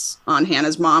BS on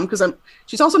Hannah's mom, because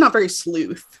she's also not very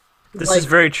sleuth. This is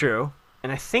very true.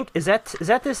 And I think, is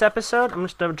that this episode? I'm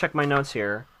just double check my notes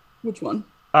here. Which one?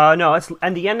 No, it's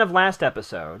at the end of last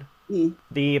episode.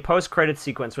 The post-credit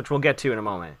sequence, which we'll get to in a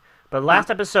moment. But last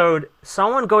episode,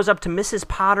 someone goes up to Mrs.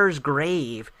 Potter's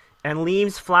grave and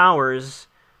leaves flowers,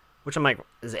 which I'm like,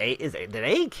 did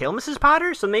A kill Mrs.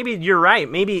 Potter? So maybe you're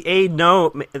right. Maybe I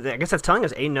guess that's telling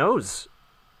us A knows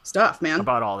stuff, man,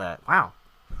 about all that. Wow.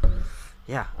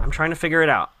 Yeah, I'm trying to figure it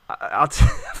out.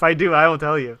 If I do, I will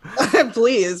tell you.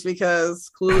 Please, because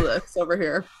clueless over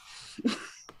here.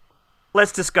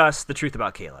 Let's discuss the truth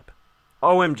about Caleb.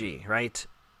 OMG, right?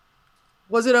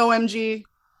 Was it OMG?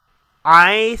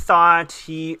 I thought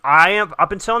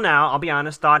up until now, I'll be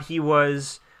honest, thought he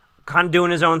was kind of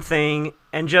doing his own thing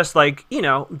and just like,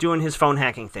 doing his phone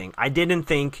hacking thing. I didn't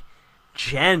think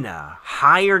Jenna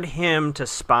hired him to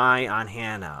spy on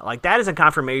Hannah. Like, that is a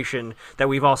confirmation that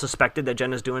we've all suspected that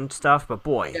Jenna's doing stuff, but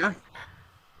boy. Yeah.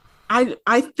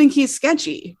 I think he's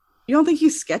sketchy. You don't think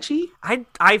he's sketchy?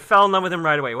 I fell in love with him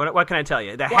right away. What can I tell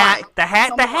you? The hat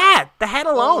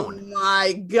alone. Oh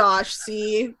my gosh,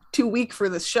 see? Too weak for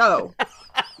this show.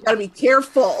 You gotta be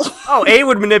careful. Oh, A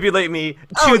would manipulate me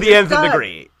to the nth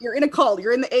degree. You're in a cult.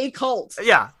 You're in the A cult.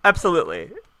 Yeah,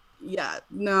 absolutely. Yeah,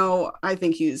 no, I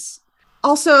think he's...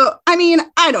 Also, I mean,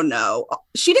 I don't know.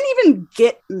 She didn't even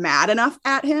get mad enough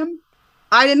at him,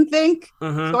 I didn't think.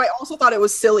 So I also thought it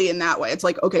was silly in that way. It's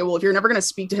like, okay, well, if you're never going to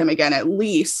speak to him again, at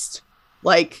least,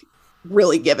 like,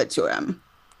 really give it to him.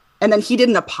 And then he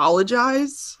didn't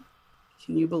apologize.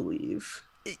 Can you believe?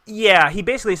 Yeah, he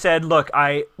basically said, look,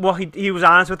 he was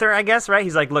honest with her, I guess, right?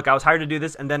 He's like, look, I was hired to do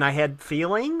this, and then I had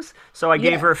feelings, so I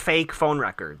gave her fake phone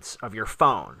records of your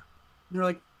phone. And they're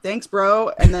like, thanks,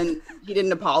 bro. And then he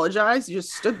didn't apologize. He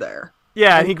just stood there.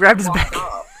 Yeah, and he grabbed his bag.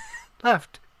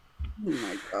 Left. Oh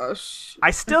my gosh. I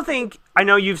still think, I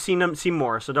know you've seen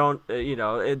more, so don't, you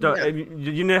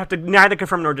have to neither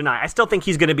confirm nor deny. I still think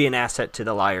he's going to be an asset to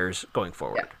the Liars going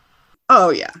forward. Yeah. Oh,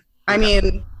 yeah. I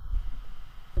mean,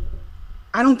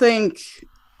 I don't think,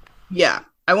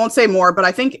 I won't say more, but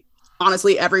I think,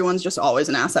 honestly, everyone's just always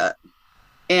an asset.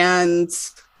 And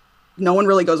no one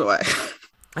really goes away.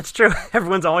 That's true.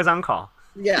 Everyone's always on call.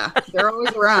 Yeah, they're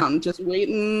always around, just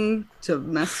waiting to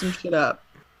mess some shit up.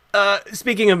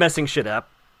 Speaking of messing shit up,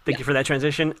 thank you for that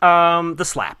transition. The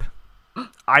slap.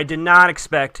 I did not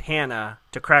expect Hannah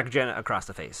to crack Jenna across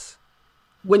the face.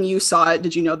 When you saw it,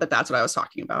 did you know that that's what I was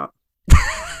talking about?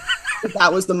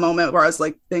 That was the moment where I was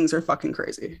like, things are fucking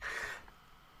crazy.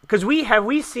 Because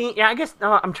we seen, I guess,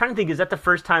 I'm trying to think, is that the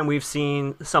first time we've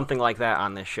seen something like that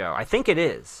on this show? I think it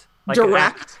is. Like,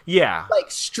 direct? Yeah.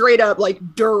 Like, straight up,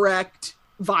 like, direct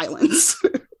violence.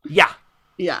 Yeah.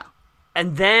 Yeah.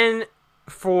 And then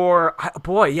there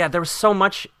was so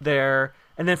much there.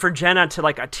 And then for Jenna to,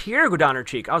 like, a tear go down her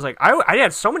cheek, I was like, I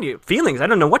had so many feelings. I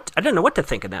didn't know what to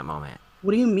think in that moment.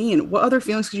 What do you mean? What other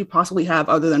feelings could you possibly have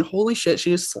other than, holy shit,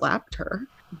 she just slapped her?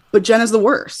 But Jenna's the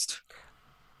worst.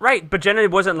 Right, but Jenna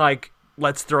wasn't like,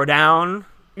 let's throw down.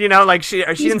 Like she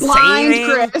didn't blind, say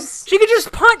anything. Chris. She could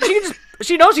just punch.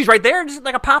 She knows he's right there, just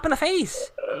like a pop in the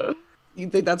face. You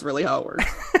think that's really how it works?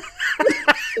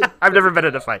 I've never been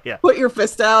in a fight. Yeah. Put your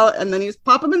fist out and then you just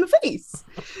pop him in the face.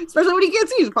 Especially when he can't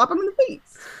see you, just pop him in the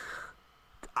face.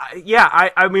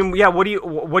 I mean, what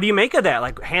do you make of that?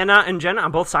 Like Hannah and Jenna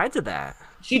on both sides of that.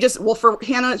 For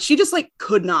Hannah, she just like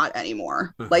could not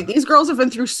anymore. Like these girls have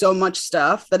been through so much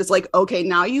stuff that it's like, okay,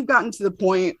 now you've gotten to the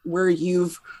point where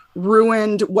you've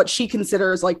ruined what she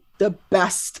considers like the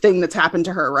best thing that's happened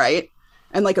to her, right?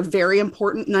 And like a very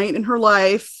important night in her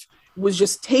life was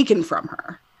just taken from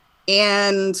her.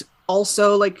 And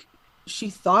also, like, she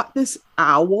thought this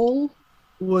owl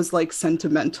was like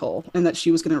sentimental and that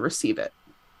she was going to receive it.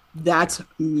 That's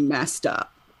messed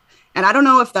up. And I don't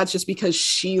know if that's just because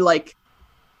she like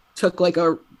took like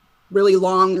a really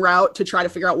long route to try to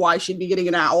figure out why she'd be getting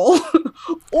an owl,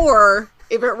 or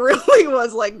if it really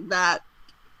was like that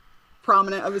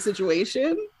prominent of a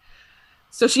situation.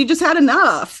 So she just had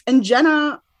enough. And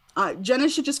Jenna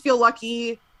should just feel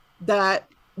lucky that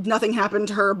nothing happened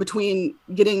to her between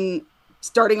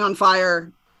starting on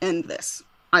fire and this,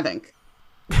 I think.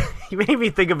 You made me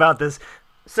think about this.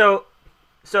 So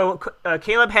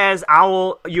Caleb has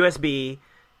owl USB,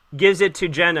 gives it to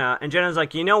Jenna, and Jenna's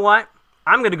like, you know what?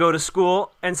 I'm going to go to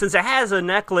school, and since it has a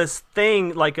necklace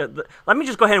thing, let me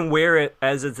just go ahead and wear it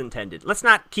as it's intended. Let's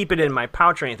not keep it in my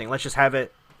pouch or anything. Let's just have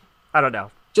it, I don't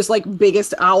know. Just like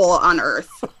biggest owl on earth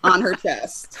on her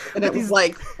chest. And it was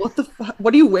like, what the fuck?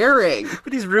 What are you wearing?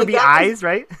 With these ruby eyes,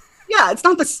 right? Yeah, it's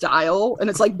not the style, and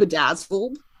it's like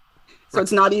bedazzled. So right.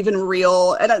 It's not even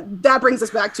real. And that brings us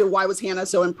back to why was Hannah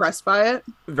so impressed by it?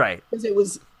 Right. Because it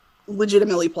was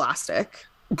legitimately plastic.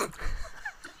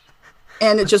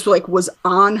 And it just like was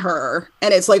on her,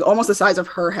 and it's like almost the size of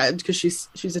her head because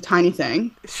she's a tiny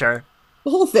thing. Sure. The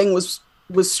whole thing was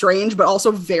strange, but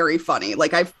also very funny.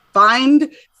 Like, I find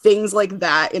things like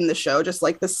that in the show, just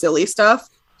like the silly stuff,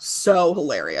 so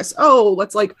hilarious. Oh,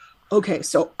 let's like, okay,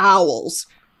 so owls,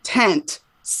 tent,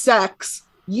 sex,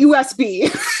 USB,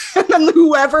 and then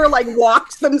whoever like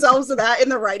walked themselves to that in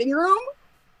the writing room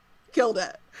killed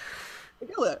it.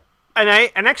 And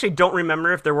I actually don't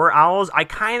remember if there were owls. I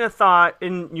kind of thought,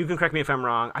 and you can correct me if I'm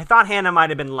wrong, I thought Hannah might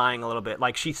have been lying a little bit.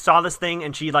 Like, she saw this thing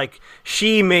and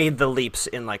she made the leaps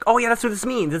in like, oh yeah, that's what this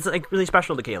means. It's like really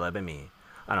special to Caleb and me.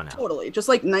 I don't know. Totally. Just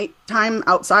like nighttime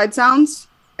outside sounds.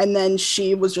 And then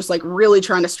she was just like really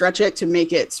trying to stretch it to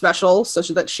make it special so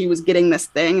that she was getting this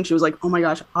thing. And she was like, oh my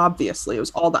gosh, obviously it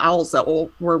was all the owls that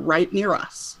were right near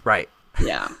us. Right.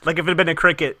 Yeah. Like if it had been a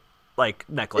cricket like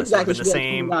necklace, exactly. It would have been the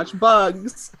same. Like, oh my gosh,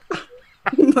 bugs.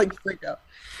 Like freak out.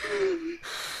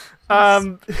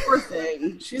 Poor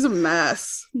thing. She's a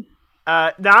mess.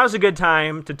 Now is a good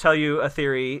time to tell you a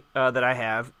theory that I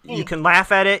have. You can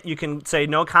laugh at it. You can say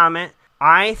no comment.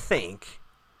 I think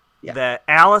that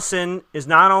Allison is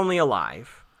not only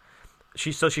alive.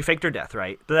 She faked her death,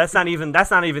 right? But that's not even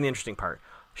the interesting part.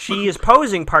 She is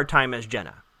posing part-time as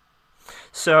Jenna.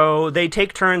 So they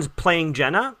take turns playing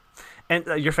Jenna.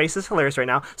 And your face is hilarious right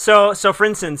now. So for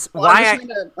instance, I'm just trying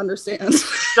to understand.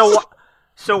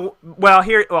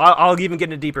 I'll even get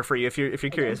into deeper for you if you're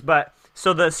curious. Okay. But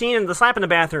so the scene, the slap in the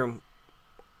bathroom,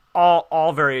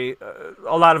 all very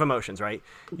a lot of emotions, right?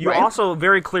 You also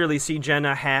very clearly see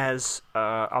Jenna has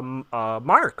a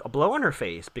mark, a blow on her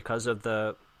face because of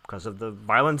the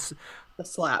violence, the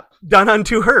slap done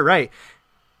unto her, right?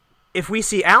 If we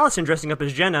see Allison dressing up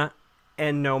as Jenna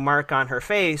and no mark on her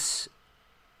face,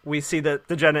 we see that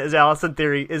the Jenna is Allison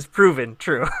theory is proven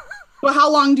true. Well,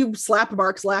 how long do slap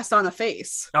marks last on a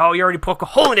face? Oh, you already poke a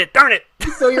hole in it. Darn it.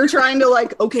 So you're trying to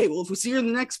like, okay, well, if we see her in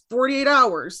the next 48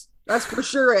 hours, that's for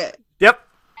sure it. Yep.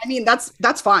 I mean, that's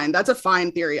fine. That's a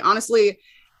fine theory. Honestly,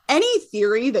 any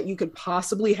theory that you could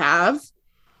possibly have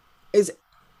is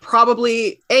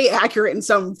probably accurate in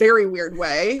some very weird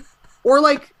way, or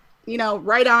like,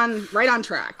 right on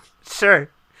track.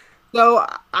 Sure. So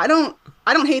I don't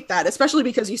hate that, especially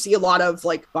because you see a lot of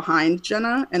like behind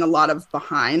Jenna and a lot of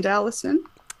behind Allison.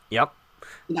 Yep.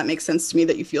 And that makes sense to me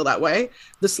that you feel that way.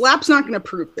 The slap's not going to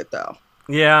prove it though.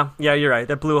 Yeah, you're right.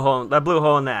 That blew a hole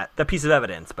in that piece of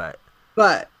evidence, but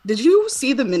did you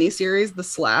see the miniseries The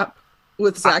Slap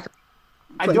with Zach?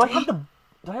 Do I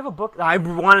have a book? I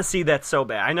want to see that so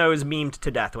bad. I know it was memed to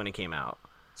death when it came out.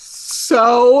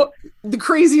 So the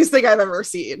craziest thing I've ever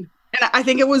seen. And I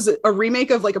think it was a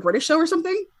remake of like a British show or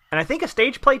something. And I think a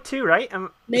stage play too, right?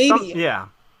 Maybe.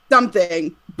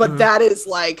 Something. But that is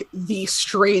like the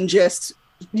strangest.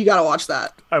 You got to watch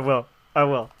that. I will.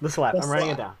 The Slap. I'm writing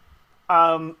it down.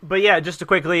 But yeah, just to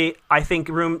quickly, I think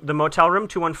the motel room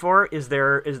 214 is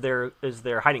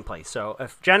their hiding place. So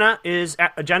if Jenna is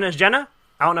Jenna,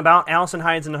 out and about, Allison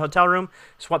hides in the hotel room,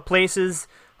 swap places.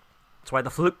 That's why the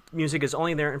flute music is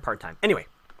only there in part-time. Anyway.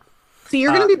 So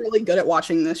you're going to be really good at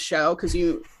watching this show because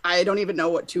I don't even know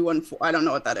what 214, I don't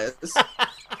know what that is.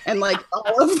 And like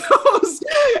all of those,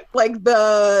 like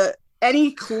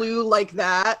any clue like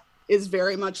that is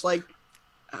very much like,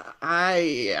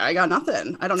 I got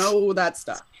nothing. I don't know that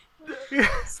stuff.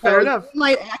 Fair enough. You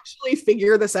might actually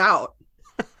figure this out.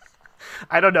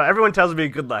 I don't know. Everyone tells me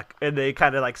good luck, and they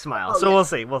kind of like smile. So we'll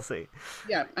see. We'll see.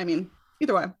 Yeah, I mean,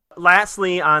 either way.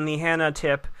 Lastly, on the Hannah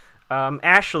tip,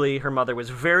 Ashley, her mother, was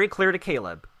very clear to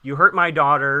Caleb. You hurt my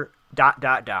daughter. ...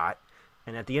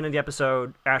 And at the end of the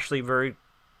episode, Ashley's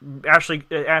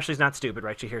not stupid,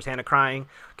 right? She hears Hannah crying.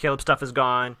 Caleb's stuff is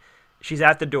gone. She's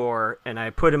at the door, and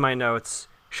I put in my notes,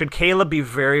 should Caleb be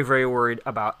very, very worried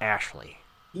about Ashley?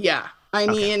 Yeah. I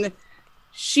mean,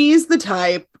 she's the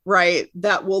type, right,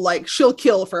 that will, like, she'll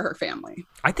kill for her family.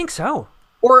 I think so.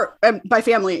 Or by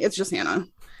family, it's just Hannah.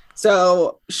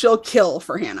 So she'll kill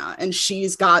for Hannah, and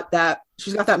she's got that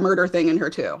murder thing in her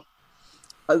too.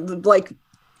 Like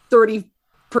 30%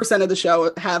 of the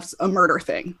show has a murder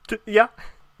thing. Yeah.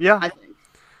 I think.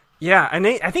 Yeah, and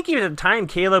I think even at the time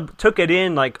Caleb took it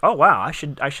in like, oh wow, I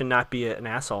should not be an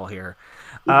asshole here.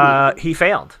 He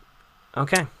failed.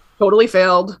 Okay. Totally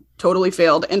failed.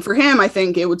 And for him, I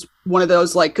think it was one of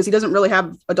those, like, because he doesn't really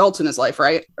have adults in his life,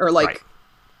 right? Or like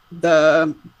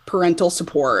the parental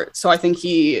support. So I think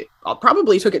he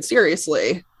probably took it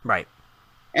seriously. Right.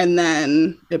 And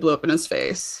then it blew up in his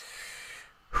face.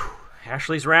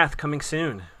 Ashley's wrath coming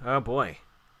soon. Oh boy.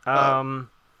 And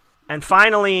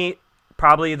finally,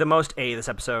 probably the most A this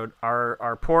episode,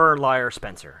 our poor liar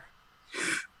Spencer.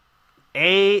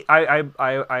 I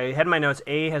had in my notes,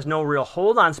 A has no real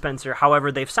hold on Spencer.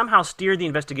 However, they've somehow steered the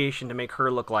investigation to make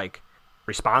her look like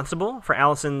responsible for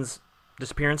Allison's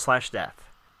disappearance / death.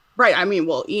 Right. I mean,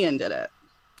 well, Ian did it.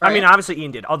 Right? I mean, obviously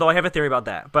Ian did, although I have a theory about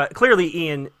that. But clearly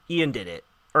Ian did it,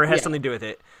 or it has something to do with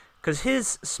it. Because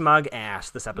his smug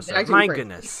ass this episode, my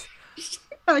goodness.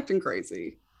 Acting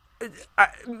crazy.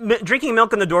 Drinking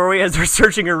milk in the doorway as they're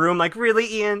searching her room, like,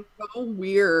 really, Ian? So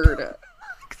weird.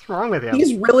 What's wrong with him?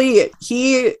 He's one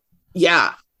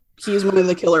of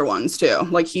the killer ones, too.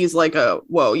 Like, he's like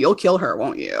whoa, you'll kill her,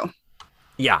 won't you?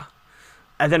 Yeah.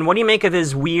 And then what do you make of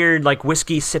his weird, like,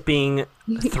 whiskey-sipping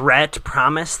threat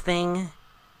promise thing?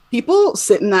 People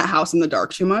sit in that house in the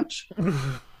dark too much.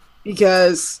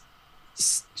 Because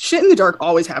shit in the dark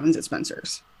always happens at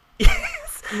Spencer's.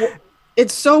 Yes.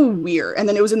 It's so weird. And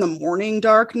then it was in the morning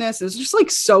darkness. It was just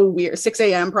like so weird. 6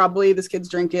 a.m. probably. This kid's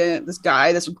drinking. This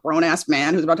guy, this grown ass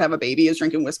man who's about to have a baby, is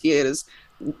drinking whiskey at his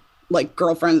like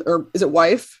girlfriend, or is it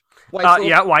wife?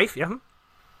 Wife. Yeah.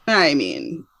 I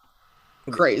mean,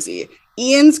 crazy.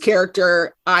 Ian's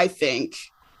character, I think,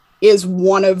 is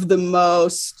one of the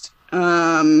most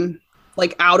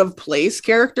like out of place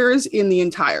characters in the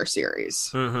entire series.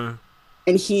 Mm-hmm.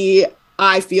 And he,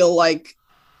 I feel like,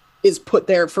 is put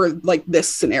there for like this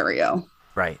scenario.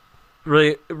 Right.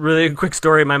 Really, really quick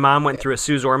story. My mom went through a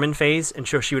Suze Orman phase, and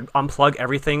so she would unplug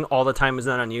everything all the time was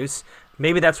not on use.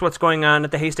 Maybe that's what's going on at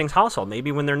the Hastings household.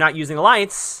 Maybe when they're not using the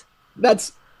lights.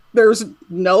 There's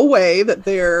no way that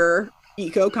they're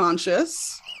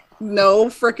eco-conscious. No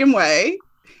freaking way.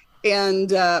 And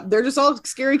they're just all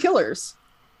scary killers.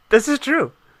 This is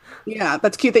true. Yeah,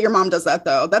 that's cute that your mom does that,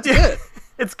 though. That's good.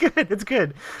 It's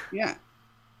good. Yeah.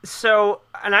 So,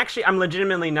 and actually, I'm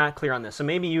legitimately not clear on this. So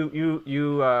maybe you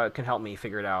can help me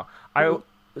figure it out.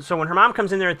 Mm-hmm. So when her mom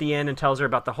comes in there at the end and tells her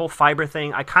about the whole fiber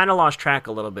thing, I kind of lost track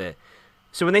a little bit.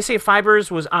 So when they say fibers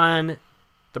was on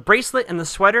the bracelet and the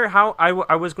sweater, how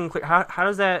I was going clear. How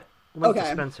does that link to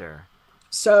Spencer?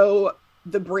 So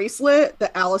the bracelet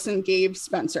that Allison gave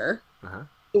Spencer,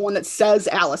 the one that says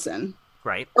Allison,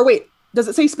 right? Or wait, does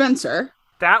it say Spencer?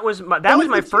 That was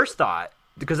my first thought.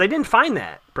 Because they didn't find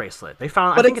that bracelet. They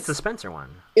found, I think it's the Spencer one.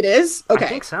 It is? Okay. I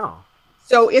think so.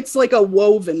 So it's like a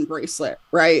woven bracelet,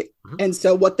 right? Mm-hmm. And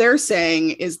so what they're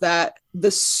saying is that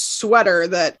the sweater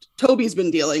that Toby's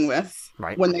been dealing with,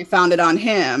 when they found it on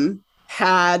him,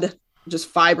 had just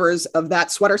fibers of that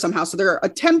sweater somehow. So they're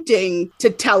attempting to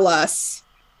tell us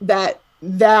that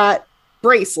that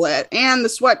bracelet and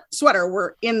the sweater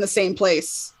were in the same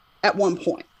place at one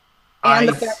point. And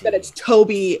the fact that it's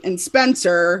Toby and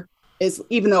Spencer is,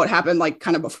 even though it happened like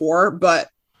kind of before,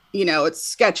 but it's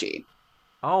sketchy.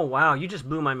 Oh wow, you just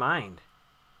blew my mind.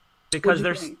 Because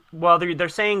they're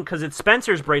saying because it's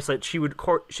Spencer's bracelet,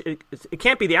 it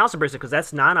can't be the Allison bracelet because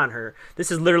that's not on her. This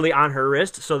is literally on her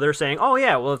wrist. So they're saying, oh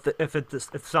yeah, well if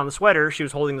it's on the sweater, she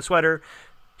was holding the sweater.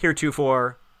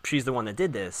 Heretofore, she's the one that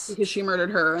did this because she murdered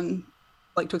her and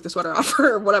like took the sweater off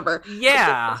her or whatever.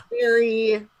 Yeah.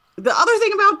 The other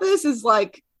thing about this is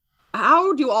like,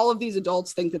 how do all of these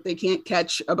adults think that they can't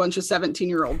catch a bunch of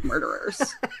 17-year-old murderers?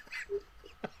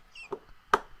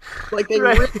 Like they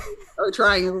really are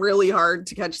trying really hard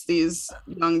to catch these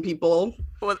young people.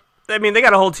 Well, I mean, they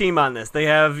got a whole team on this. They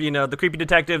have, the creepy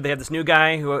detective. They have this new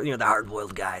guy who, the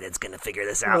hard-boiled guy that's going to figure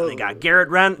this out. And they got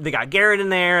Garrett They got Garrett in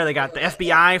there. They got the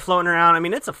FBI floating around. I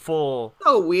mean, it's a full.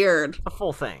 So weird. A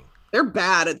full thing. They're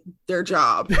bad at their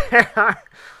job.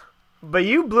 But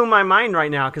you blew my mind right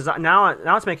now because now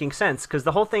it's making sense. Because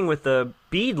the whole thing with the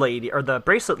bead lady or the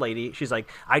bracelet lady, she's like,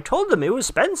 I told them it was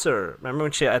Spencer. Remember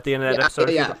when she at the end of that episode?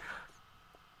 Yeah.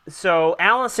 So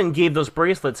Allison gave those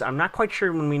bracelets. I'm not quite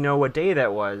sure when we know what day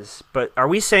that was, but are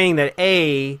we saying that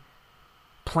A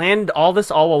planned all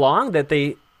this all along? That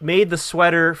they made the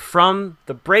sweater from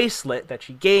the bracelet that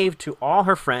she gave to all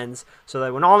her friends, so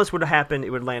that when all this would have happened, it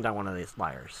would land on one of these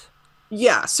liars.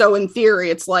 Yeah. So in theory,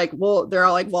 it's like, well, they're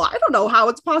all like, well, I don't know how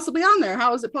it's possibly on there.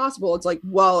 How is it possible? It's like,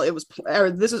 well, it was, or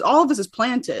this is all of this is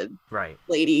planted, right,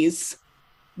 ladies?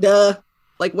 Duh.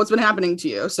 Like, what's been happening to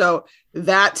you? So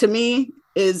that to me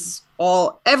is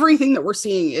everything that we're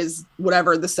seeing is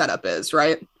whatever the setup is,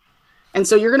 right? And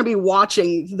so you're going to be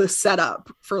watching the setup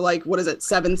for like, what is it,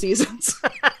 7 seasons?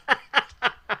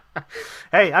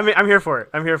 Hey, I'm here for it.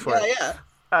 I'm here for it.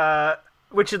 Yeah.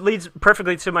 Which it leads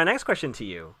perfectly to my next question to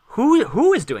you.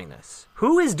 Who is doing this?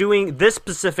 Who is doing this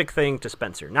specific thing to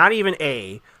Spencer? Not even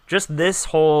just this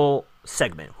whole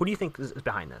segment. Who do you think is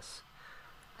behind this?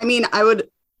 I mean, I would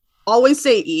always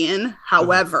say Ian.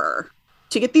 However,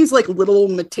 to get these like little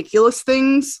meticulous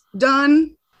things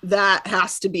done, that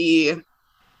has to be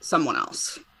someone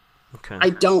else. Okay. I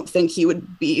don't think he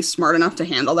would be smart enough to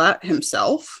handle that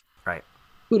himself. Right.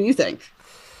 Who do you think?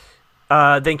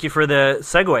 Thank you for the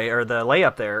segue or the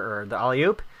layup there or the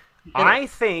alley-oop. I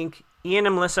think Ian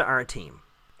and Melissa are a team.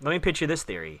 Let me pitch you this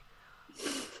theory.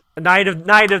 Night of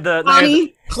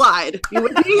Bonnie, Clyde. You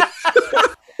with me?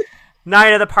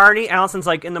 Night of the party. Allison's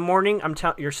like, in the morning,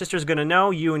 your sister's gonna know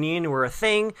you and Ian were a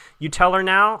thing. You tell her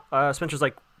now. Spencer's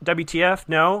like, WTF?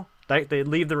 No. They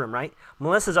leave the room, right?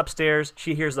 Melissa's upstairs.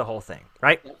 She hears the whole thing,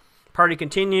 right? Yep. Party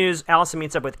continues. Allison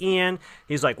meets up with Ian.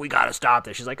 He's like, we gotta stop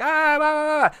this. She's like, ah,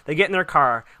 blah, blah. They get in their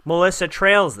car. Melissa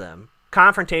trails them.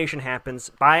 Confrontation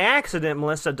happens. By accident,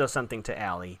 Melissa does something to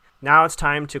Allie. Now it's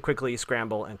time to quickly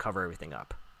scramble and cover everything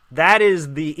up. That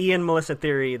is the Ian-Melissa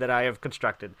theory that I have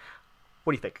constructed.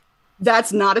 What do you think?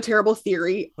 That's not a terrible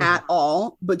theory at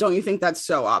all, but don't you think that's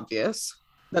so obvious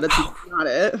that it's not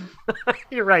it?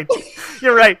 You're right.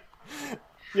 You're right.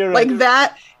 Like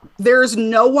that, there's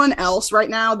no one else right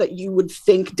now that you would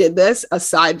think did this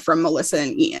aside from Melissa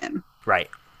and Ian. Right.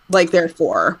 Like,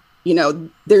 therefore,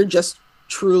 they're just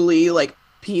truly like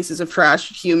pieces of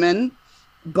trash human,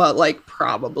 but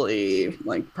probably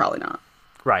not.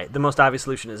 Right. The most obvious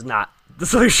solution is not the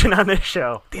solution on this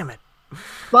show. Damn it.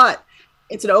 But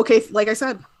it's an okay, like I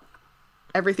said,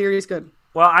 every theory is good.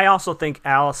 Well, I also think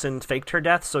Allison faked her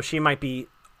death, so she might be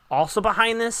also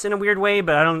behind this in a weird way,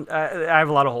 but I have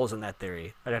a lot of holes in that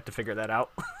theory. I'd have to figure that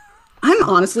out. I'm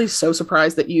honestly so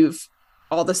surprised that you've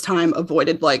all this time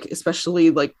avoided,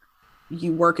 especially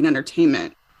you work in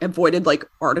entertainment, avoided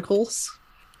articles,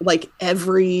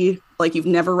 you've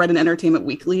never read an Entertainment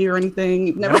Weekly or anything.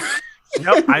 You've never.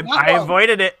 Nope. I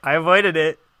avoided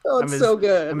it. Oh, it's so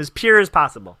good. I'm as pure as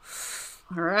possible.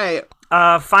 All right.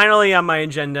 Finally on my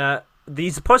agenda,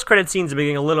 these post-credit scenes are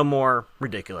getting a little more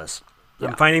ridiculous. Yeah.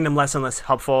 I'm finding them less and less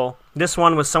helpful. This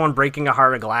one was someone breaking a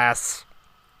heart of glass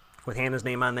with Hannah's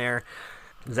name on there.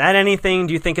 Is that anything?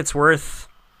 Do you think it's worth?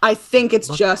 I think it's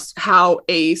just how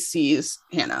A sees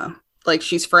Hannah.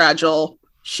 She's fragile.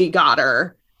 She got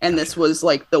her. And this was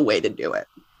the way to do it.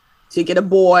 To get a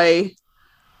boy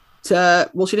she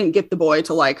didn't get the boy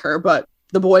to like her, but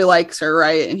the boy likes her,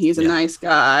 right? And he's a nice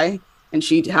guy. And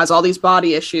she has all these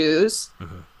body issues.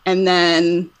 Mm-hmm. And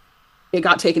then it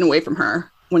got taken away from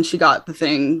her when she got the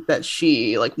thing that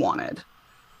she wanted.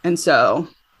 And so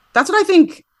that's what I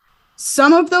think.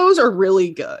 Some of those are really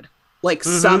good.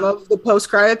 Some of the post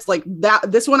credits,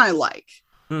 this one I like.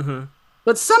 Mm-hmm.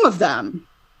 But some of them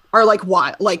are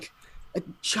why?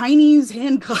 Chinese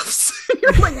handcuffs.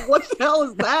 You're like, what the hell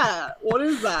is that? What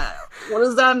is that? What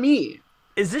does that mean?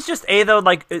 Is this just though,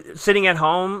 sitting at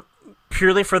home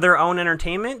purely for their own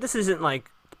entertainment? This isn't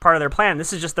part of their plan.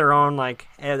 This is just their own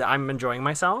hey, I'm enjoying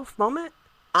myself moment.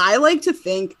 I like to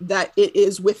think that it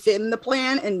is within the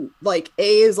plan, and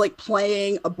A is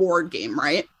playing a board game,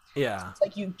 right? Yeah.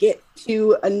 It's you get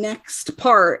to a next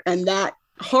part, and that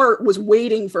heart was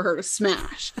waiting for her to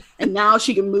smash, and now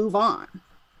she can move on.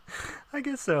 I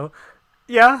guess so.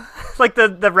 Yeah.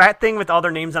 The rat thing with all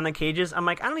their names on the cages. I'm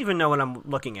I don't even know what I'm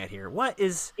looking at here. What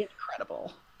is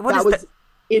incredible? That was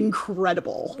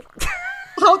incredible.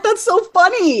 Oh, that's so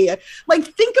funny.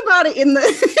 Think about it in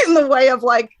the way of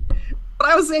what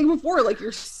I was saying before.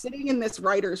 You're sitting in this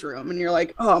writer's room and you're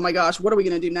like, oh my gosh, what are we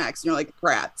gonna do next? And you're like,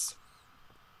 rats.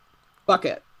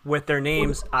 Bucket. With their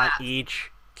names on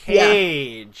each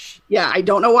cage. Yeah, I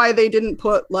don't know why they didn't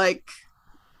put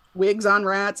wigs on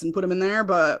rats and put them in there,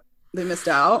 but they missed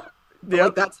out. But,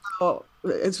 like, that's how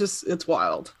it's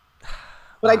wild.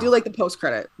 But wow. I do like the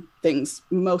post-credit things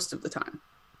most of the time.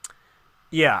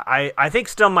 Yeah, I think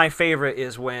still my favorite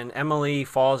is when Emily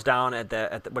falls down at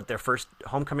their first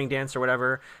homecoming dance or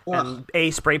whatever, and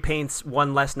A spray paints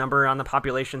one less number on the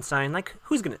population sign. Like,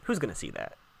 who's gonna see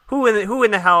that? Who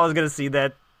in the hell is gonna see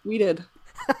that? We did.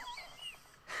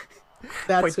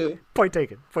 That's who. Point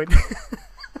taken. Point.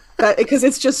 Because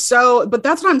it's just so. But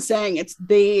that's what I'm saying.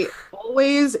 They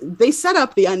set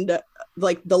up the end,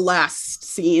 like the last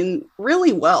scene,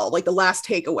 really well. Like the last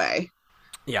takeaway.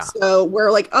 Yeah. So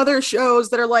where like other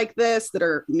shows that are like this, that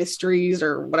are mysteries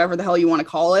or whatever the hell you want to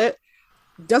call it,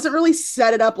 doesn't really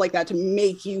set it up like that to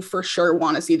make you for sure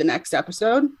want to see the next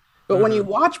episode. But when you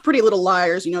watch Pretty Little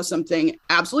Liars, you know something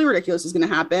absolutely ridiculous is going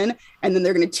to happen. And then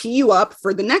they're going to tee you up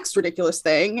for the next ridiculous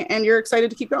thing. And you're excited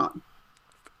to keep going.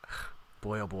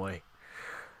 Boy, oh boy.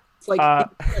 It's like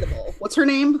incredible. What's her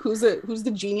name? Who's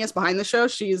the genius behind the show?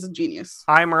 She is a genius.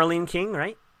 Marlene King,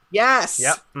 right? Yes.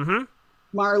 Yep. Mm-hmm.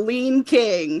 Marlene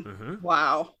King. Mm-hmm.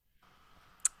 Wow.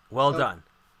 Well done.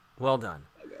 Well done.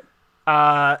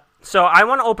 So I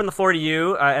want to open the floor to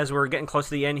you as we're getting close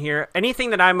to the end here.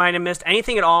 Anything that I might have missed,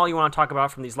 anything at all you want to talk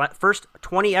about from these first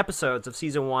 20 episodes of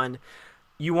season 1,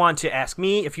 you want to ask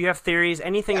me if you have theories,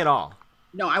 anything at all?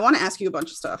 No, I want to ask you a bunch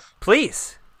of stuff.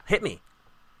 Please, hit me.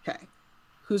 Okay.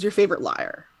 Who's your favorite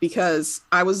liar? Because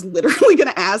I was literally going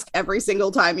to ask every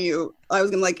single time I was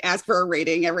going to like ask for a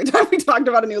rating every time we talked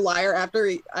about a new liar after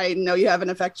I know you have an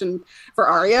affection for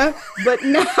Arya. But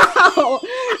now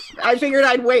I figured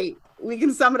I'd wait. We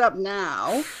can sum it up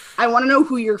now. I want to know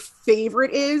who your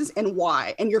favorite is and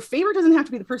why. And your favorite doesn't have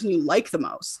to be the person you like the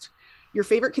most. Your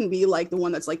favorite can be like the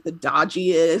one that's like the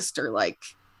dodgiest or like,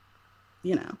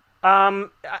 you know.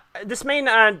 This may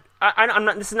not. I'm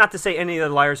not. This is not to say any of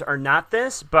the liars are not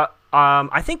this, but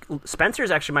I think Spencer is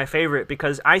actually my favorite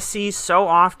because I see so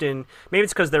often. Maybe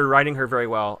it's because they're writing her very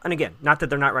well, and again, not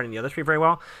that they're not writing the other three very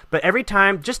well, but every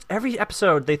time, just every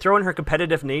episode, they throw in her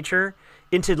competitive nature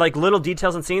into like little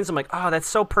details and scenes. I'm like, oh, that's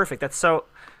so perfect. That's so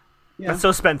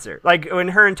Spencer. Like when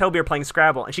her and Toby are playing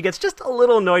Scrabble, and she gets just a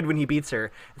little annoyed when he beats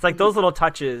her. It's like those little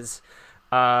touches.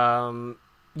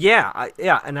 Yeah,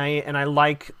 and I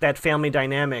like that family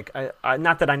dynamic.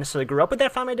 Not that I necessarily grew up with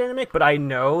that family dynamic, but I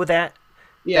know that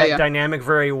dynamic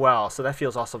very well. So that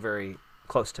feels also very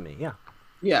close to me. Yeah.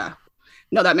 Yeah.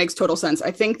 No, that makes total sense.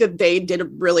 I think that they did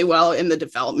really well in the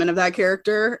development of that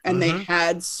character, and they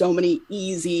had so many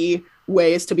easy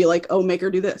ways to be like, oh, make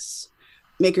her do this,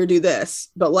 make her do this.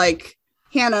 But like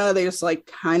Hannah, they just like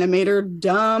kind of made her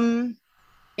dumb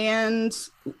and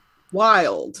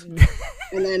wild.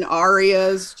 And then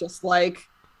Arya's just like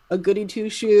a goody two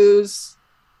shoes,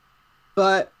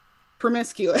 but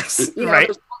promiscuous. You know, right.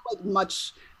 There's not like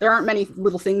much. There aren't many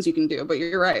little things you can do, but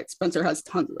you're right. Spencer has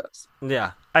tons of those.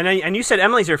 Yeah, and you said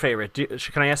Emily's your favorite.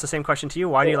 Can I ask the same question to you?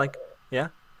 Why do you like? Yeah.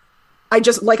 I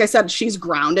just, like I said, she's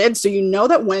grounded, so you know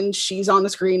that when she's on the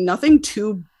screen, nothing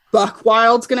too buck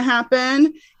wild's going to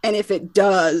happen, and if it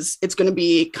does, it's going to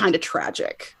be kind of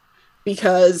tragic.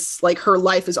 Because like her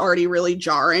life is already really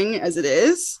jarring as it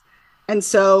is. And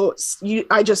so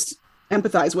I just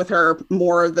empathize with her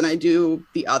more than I do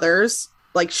the others.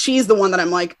 Like she's the one that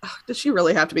I'm like, does she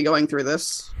really have to be going through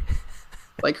this?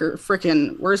 Like her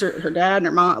freaking, where's her dad and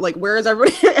her mom? Like, where is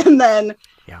everybody? And then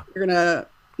you're going to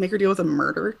make her deal with a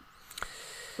murder.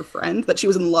 Her friend that she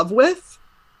was in love with.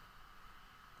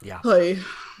 Yeah. Like,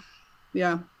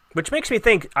 yeah. Which makes me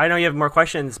think, I know you have more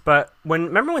questions, but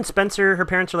remember when Spencer, her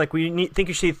parents are like, think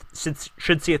you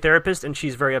should see a therapist, and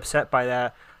she's very upset by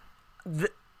that.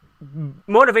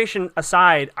 Motivation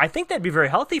aside, I think that'd be very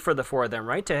healthy for the four of them,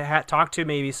 right? To talk to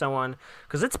maybe someone,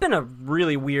 because it's been a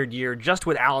really weird year just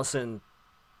with Allison,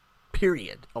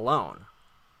 period, alone.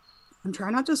 I'm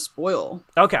trying not to spoil.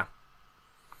 Okay.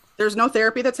 There's no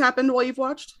therapy that's happened while you've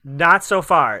watched? Not so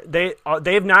far. They've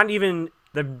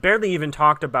barely even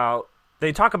talked about.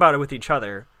 They talk about it with each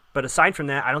other, but aside from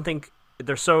that, I don't think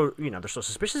they're so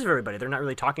suspicious of everybody. They're not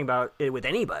really talking about it with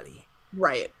anybody.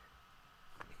 Right.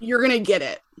 You're going to get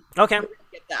it. Okay. You're gonna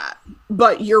get that.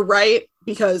 But you're right,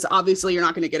 because obviously you're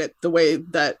not going to get it the way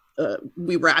that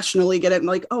we rationally get it. And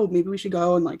like, oh, maybe we should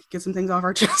go and like get some things off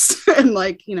our chest and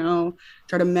like, you know,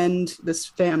 try to mend this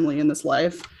family and this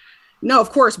life. No,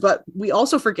 of course. But we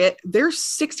also forget they're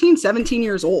 16, 17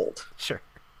 years old. Sure.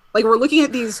 Like, we're looking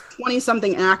at these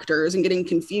 20-something actors and getting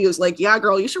confused. Like, yeah,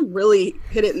 girl, you should really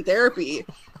hit it in therapy.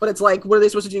 But it's like, what are they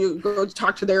supposed to do? Go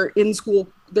talk to their in-school,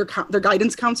 their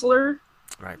guidance counselor?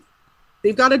 Right.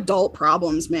 They've got adult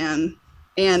problems, man.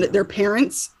 And their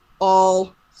parents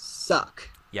all suck.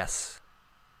 Yes.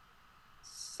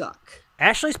 Suck.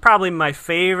 Ashley's probably my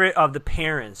favorite of the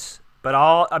parents.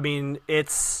 But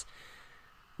it's,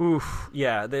 oof,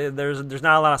 yeah. There's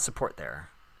not a lot of support there.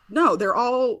 No, they're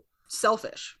all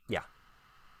selfish. Yeah,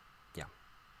 yeah.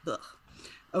 Ugh.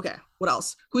 Okay, what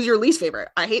else? Who's your least favorite?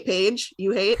 I hate Paige.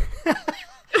 You hate?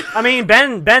 I mean,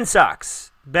 Ben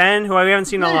sucks. Ben, who we haven't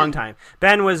seen in a long time.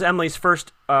 Ben was Emily's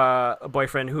first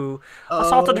boyfriend who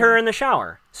assaulted her in the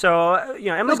shower. So,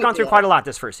 Emily's gone through quite a lot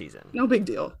this first season. No big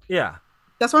deal. Yeah.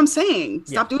 That's what I'm saying.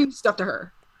 Stop doing stuff to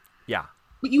her. Yeah.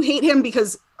 But you hate him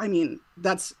because, I mean,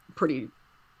 that's pretty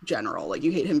general. Like,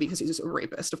 you hate him because he's a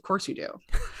rapist. Of course you do.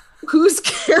 Whose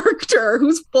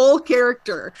full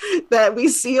character that we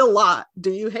see a lot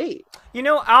do you hate?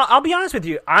 I'll be honest with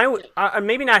you. I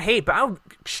maybe not hate, but I'm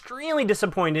extremely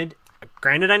disappointed.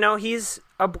 Granted, I know he's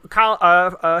a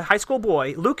high school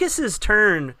boy. Lucas's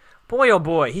turn, boy oh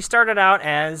boy, he started out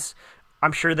as,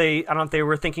 I'm sure I don't know if they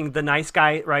were thinking the nice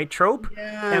guy, right, trope.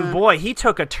 Yeah. And boy, he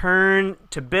took a turn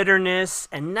to bitterness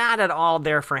and not at all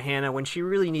there for Hannah when she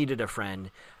really needed a friend.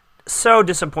 So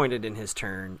disappointed in his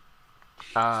turn.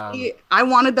 I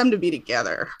wanted them to be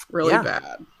together really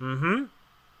bad. Mm-hmm.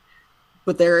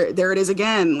 But there it is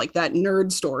again, like that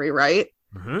nerd story, right?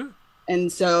 Mm-hmm.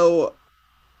 And so,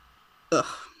 I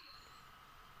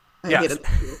hated it.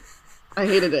 I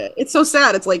hated it. It's so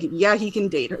sad. It's like, yeah, he can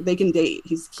date her. They can date.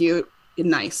 He's cute and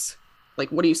nice. Like,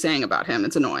 what are you saying about him?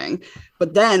 It's annoying.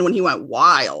 But then when he went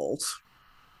wild,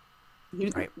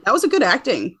 that was a good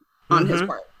acting on his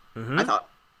part, I thought.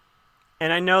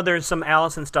 And I know there's some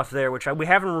Allison stuff there, which we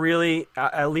haven't really,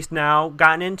 at least now,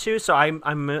 gotten into. So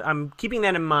I'm keeping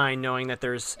that in mind, knowing that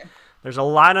there's a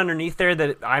lot underneath there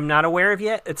that I'm not aware of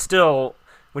yet. It's still,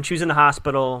 when she was in the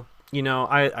hospital,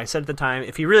 I said at the time,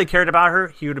 if he really cared about her,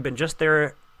 he would have been just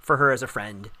there for her as a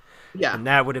friend. Yeah, and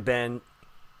that would have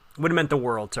meant the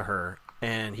world to her.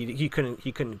 And he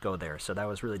couldn't go there, so that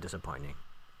was really disappointing.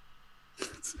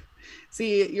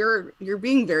 See, you're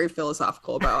being very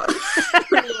philosophical about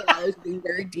being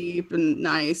very deep and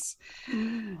nice.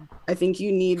 I think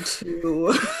you need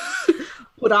to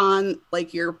put on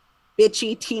like your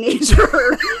bitchy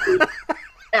teenager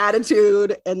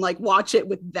attitude and like watch it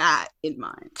with that in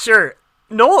mind. Sure.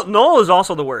 Noel is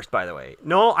also the worst, by the way.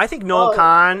 I think Noel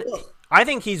Kahn, I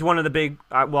think he's one of the big,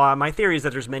 my theory is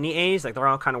that there's many A's, like they're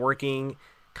all kind of working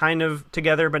kind of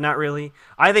together, but not really.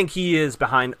 I think he is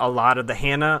behind a lot of the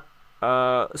Hannah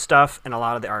stuff and a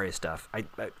lot of the Arya stuff.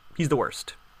 He's the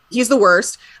worst. He's the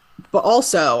worst, but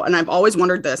also, and I've always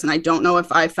wondered this, and I don't know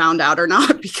if I found out or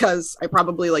not because I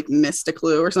probably like missed a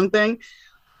clue or something.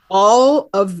 All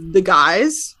of the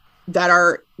guys that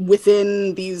are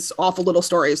within these awful little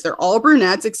stories, they're all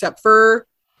brunettes except for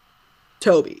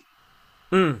Toby.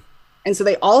 And so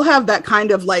they all have that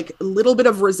kind of like little bit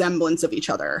of resemblance of each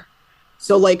other.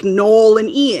 So like Noel and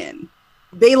Ian,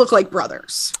 they look like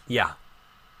brothers. Yeah.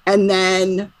 And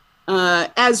then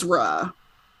Ezra,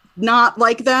 not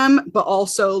like them, but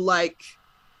also like,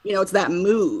 it's that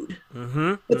mood.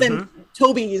 But then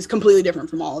Toby is completely different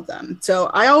from all of them.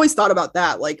 So I always thought about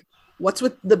that. Like, what's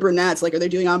with the brunettes? Like, are they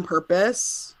doing it on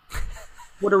purpose?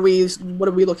 What are we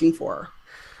looking for?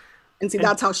 And see,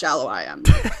 that's how shallow I am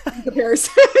in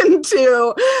comparison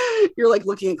to, you're like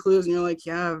looking at clues and you're like,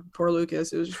 yeah, poor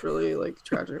Lucas. It was just really like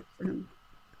tragic for him.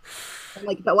 I'm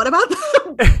like, but what about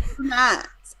the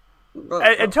brunettes?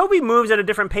 And Toby moves at a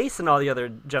different pace than all the other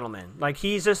gentlemen. Like,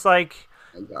 he's just like,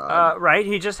 right?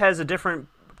 He just has a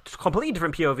completely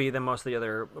different POV than most of the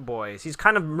other boys. He's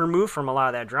kind of removed from a lot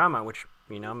of that drama, which,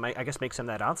 I guess makes him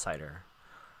that outsider.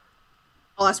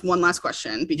 I'll ask one last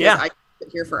question because I could sit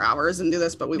here for hours and do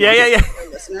this, but we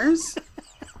want listeners.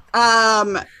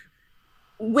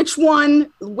 Which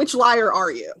liar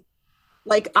are you?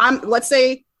 Like, let's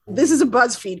say this is a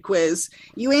BuzzFeed quiz.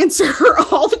 You answer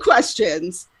all the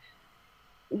questions.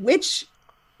 Which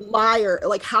liar,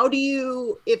 like, how do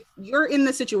you, if you're in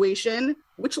the situation,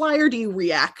 which liar do you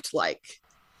react like?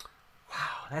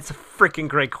 Wow, that's a freaking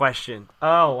great question.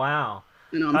 Oh, wow.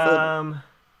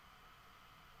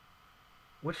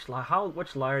 Which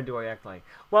liar do I act like?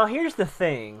 Well, here's the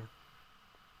thing.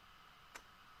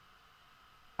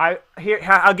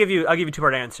 I'll give you a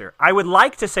two-part answer. I would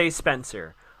like to say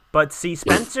Spencer, but see,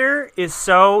 Spencer is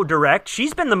so direct.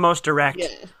 She's been the most direct.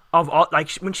 Yeah. Of all, like,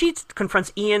 when she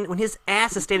confronts Ian, when his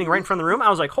ass is standing right in front of the room, I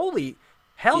was like, "Holy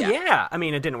hell, yeah!" I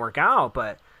mean, it didn't work out,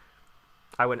 but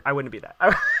I wouldn't be that.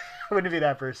 I wouldn't be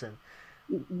that person.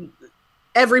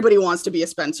 Everybody wants to be a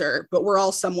Spencer, but we're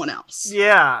all someone else.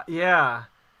 Yeah.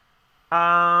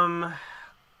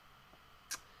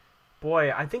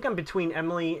 Boy, I think I'm between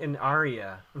Emily and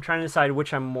Arya. I'm trying to decide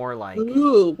which I'm more like.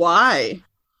 Ooh, why?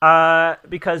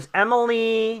 Because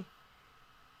Emily.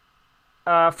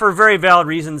 for very valid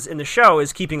reasons in the show,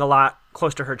 is keeping a lot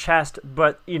close to her chest.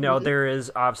 But, there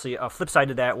is obviously a flip side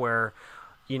to that where,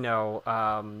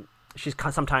 she's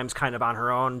sometimes kind of on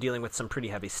her own dealing with some pretty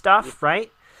heavy stuff,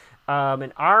 right?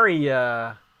 And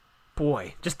Arya,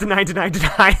 boy, just deny, lie.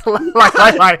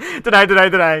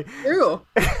 Deny. True.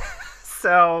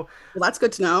 So... Well, that's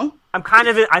good to know. I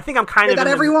think I'm kind of got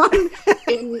everyone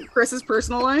in Chris's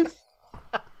personal life.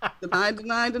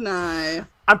 Deny.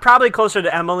 I'm probably closer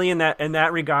to Emily in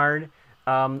that regard.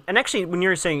 And actually, when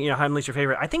you're saying, how Emily's your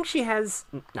favorite, I think she has,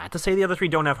 not to say the other three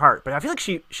don't have heart, but I feel like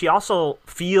she also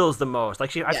feels the most.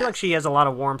 Like I feel like she has a lot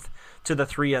of warmth to the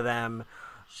three of them.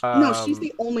 No, she's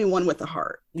the only one with a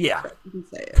heart. Yeah. You can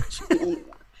say it. She's the only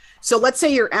one. So let's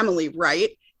say you're Emily, right?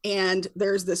 And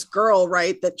there's this girl,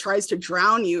 right, that tries to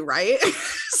drown you, right?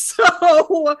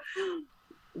 So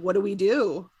what do we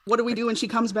do? What do we do when she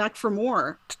comes back for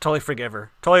more? Totally forgive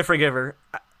her.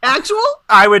 Actual?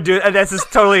 I would do. This is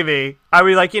totally me. I would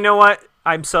be like, you know what?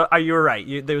 You were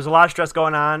right. There was a lot of stress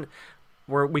going on.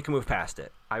 We can move past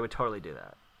it. I would totally do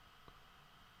that.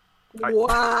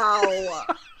 Wow.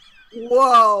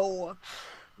 Whoa.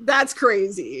 That's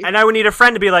crazy. And I would need a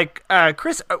friend to be like,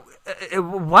 Chris,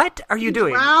 what are you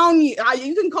doing? Drown you.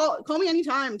 You can call me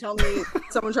anytime. Tell me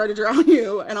someone tried to drown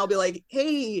you, and I'll be like,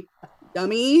 hey,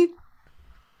 dummy,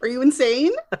 are you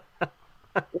insane?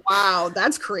 Wow,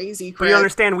 that's crazy, Chris. But you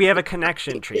understand, we have a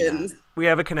connection, Trina. We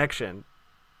have a connection.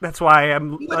 That's why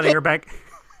I'm letting her back.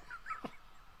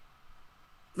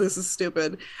 This is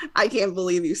stupid. I can't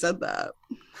believe you said that.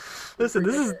 Listen,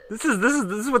 this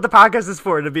is what the podcast is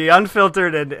for, to be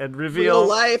unfiltered and reveal real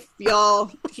life,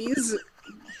 y'all.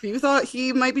 You thought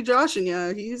he might be joshing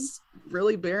you. He's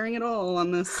really bearing it all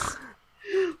on this.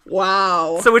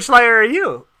 Wow. So which liar are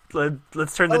you?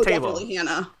 Let's turn the table. Definitely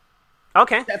Hannah.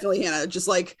 Okay. Definitely Hannah. Just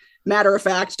like matter of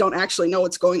fact, don't actually know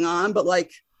what's going on, but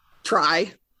like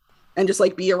try and just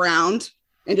like be around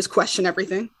and just question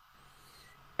everything.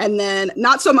 And then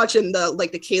not so much in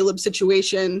the Caleb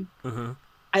situation. Mm-hmm.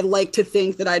 I like to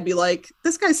think that I'd be like,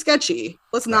 this guy's sketchy.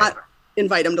 Let's not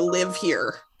invite him to live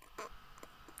here.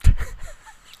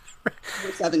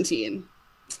 We're 17.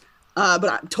 But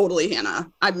I'm totally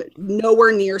Hannah. I'm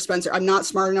nowhere near Spencer. I'm not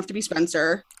smart enough to be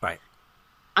Spencer. Right.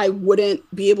 I wouldn't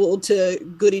be able to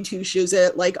goody two shoes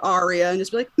it like Arya and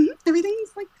just be like,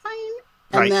 everything's like fine.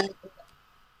 And then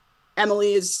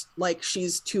Emily is like,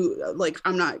 she's too, like,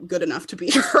 I'm not good enough to be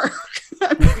her.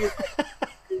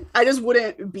 I just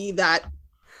wouldn't be that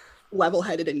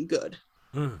level-headed and good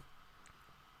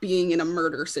being in a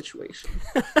murder situation.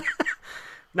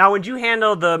 Now, would you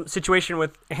handle the situation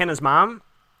with Hannah's mom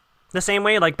the same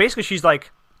way? Like, basically, she's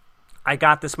like, I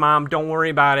got this, Mom. Don't worry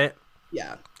about it.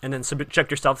 Yeah. And then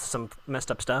subject yourself to some messed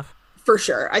up stuff. For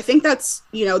sure. I think that's,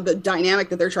 the dynamic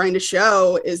that they're trying to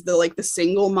show is the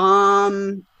single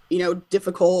mom,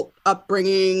 difficult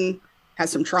upbringing,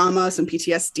 has some trauma, some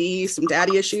PTSD, some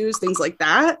daddy issues, things like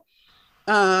that.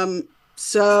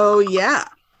 So yeah,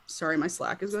 sorry, my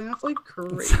Slack is going off like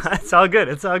crazy. It's all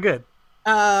good.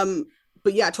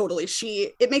 But yeah, totally.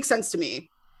 It makes sense to me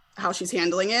how she's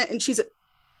handling it. And she's,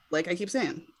 like I keep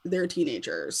saying, they're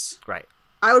teenagers. Right.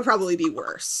 I would probably be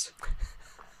worse.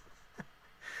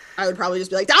 I would probably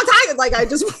just be like, don't tie it. Like, I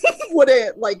just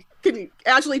wouldn't, like, can you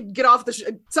actually get off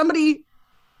somebody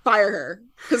fire her,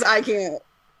 because I can't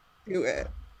do it.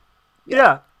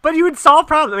 Yeah. But you would solve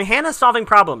problems. I mean, Hannah's solving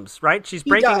problems, right? She's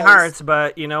breaking hearts,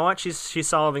 but you know what? She's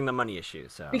solving the money issue.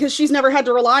 So because she's never had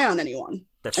to rely on anyone.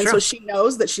 That's true. And so she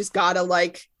knows that she's got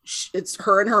to it's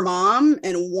her and her mom,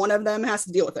 and one of them has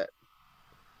to deal with it.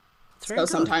 So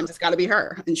sometimes it's got to be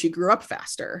her, and she grew up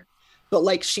faster.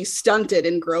 But she's stunted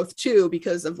in growth too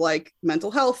because of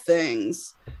mental health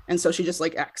things, and so she just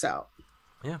acts out.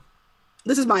 Yeah.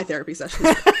 This is my therapy session.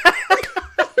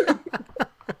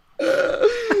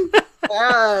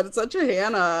 God, such a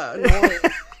Hannah. No.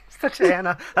 Such a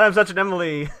Hannah. And I'm such an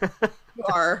Emily.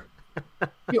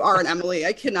 You are an Emily.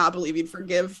 I cannot believe you'd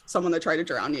forgive someone that tried to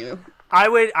drown you. I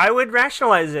would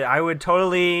rationalize it. I would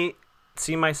totally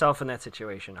see myself in that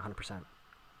situation 100%.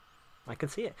 I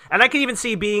could see it. And I could even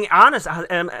see being honest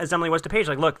as Emily was to Paige.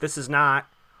 Like, look, this is not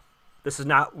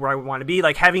where I want to be.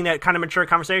 Like, having that kind of mature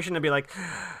conversation and be like,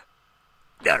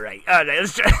 all right,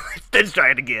 let's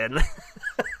try it again.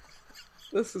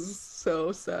 This is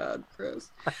so sad, Chris.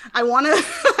 I want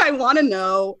to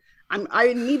know.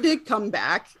 I need to come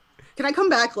back. Can I come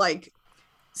back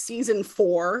season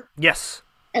 4? Yes.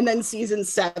 And then season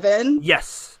 7?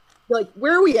 Yes.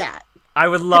 Where are we at? I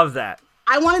would love that.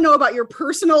 I want to know about your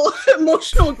personal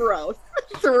emotional growth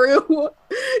through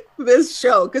this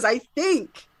show, because I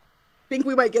think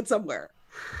we might get somewhere.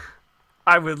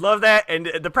 I would love that,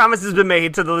 and the promise has been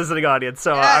made to the listening audience,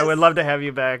 so Yes. I would love to have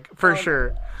you back for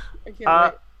sure. I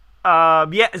can't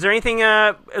wait. Yeah, is there anything,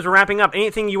 as we're wrapping up,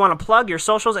 anything you want to plug, your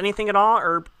socials, anything at all,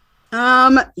 or...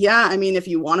 Yeah, I mean, if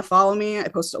you want to follow me, I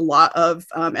post a lot of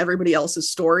everybody else's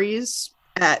stories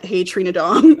at Hey Trina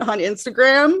Dong on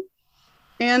Instagram.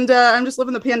 And I'm just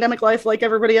living the pandemic life like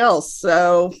everybody else.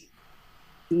 So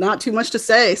not too much to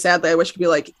say. Sadly, I wish I could be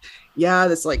like, yeah,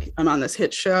 this like I'm on this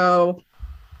hit show.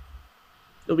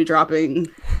 It'll be dropping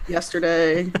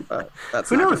yesterday, but that's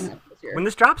Who not knows? gonna happen this year. When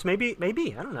this drops, maybe,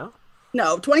 I don't know.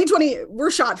 No, 2020,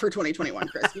 we're shot for 2021,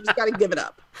 Chris. You just got to give it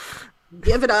up.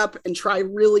 Give it up and try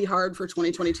really hard for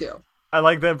 2022. I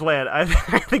like that plan. I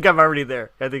think I'm already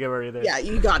there. Yeah,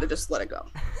 you got to just let it go.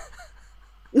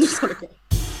 Just let it go.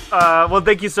 Well,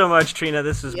 thank you so much, Trina.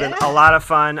 This has been a lot of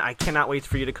fun. I cannot wait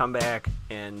for you to come back.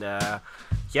 And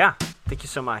yeah, thank you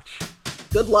so much.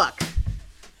 Good luck.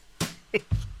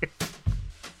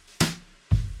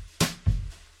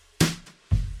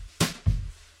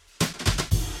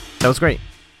 That was great.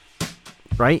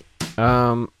 Right?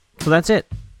 So that's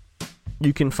it.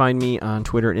 You can find me on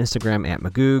Twitter and Instagram at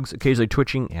Magoogs, occasionally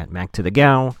twitching at Mac to the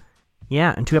Gal.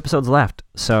 Yeah, and 2 episodes left.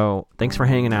 So thanks for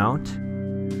hanging out.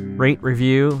 Rate,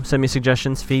 review, send me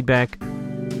suggestions, feedback.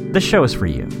 This show is for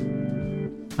you.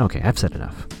 Okay, I've said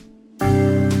enough.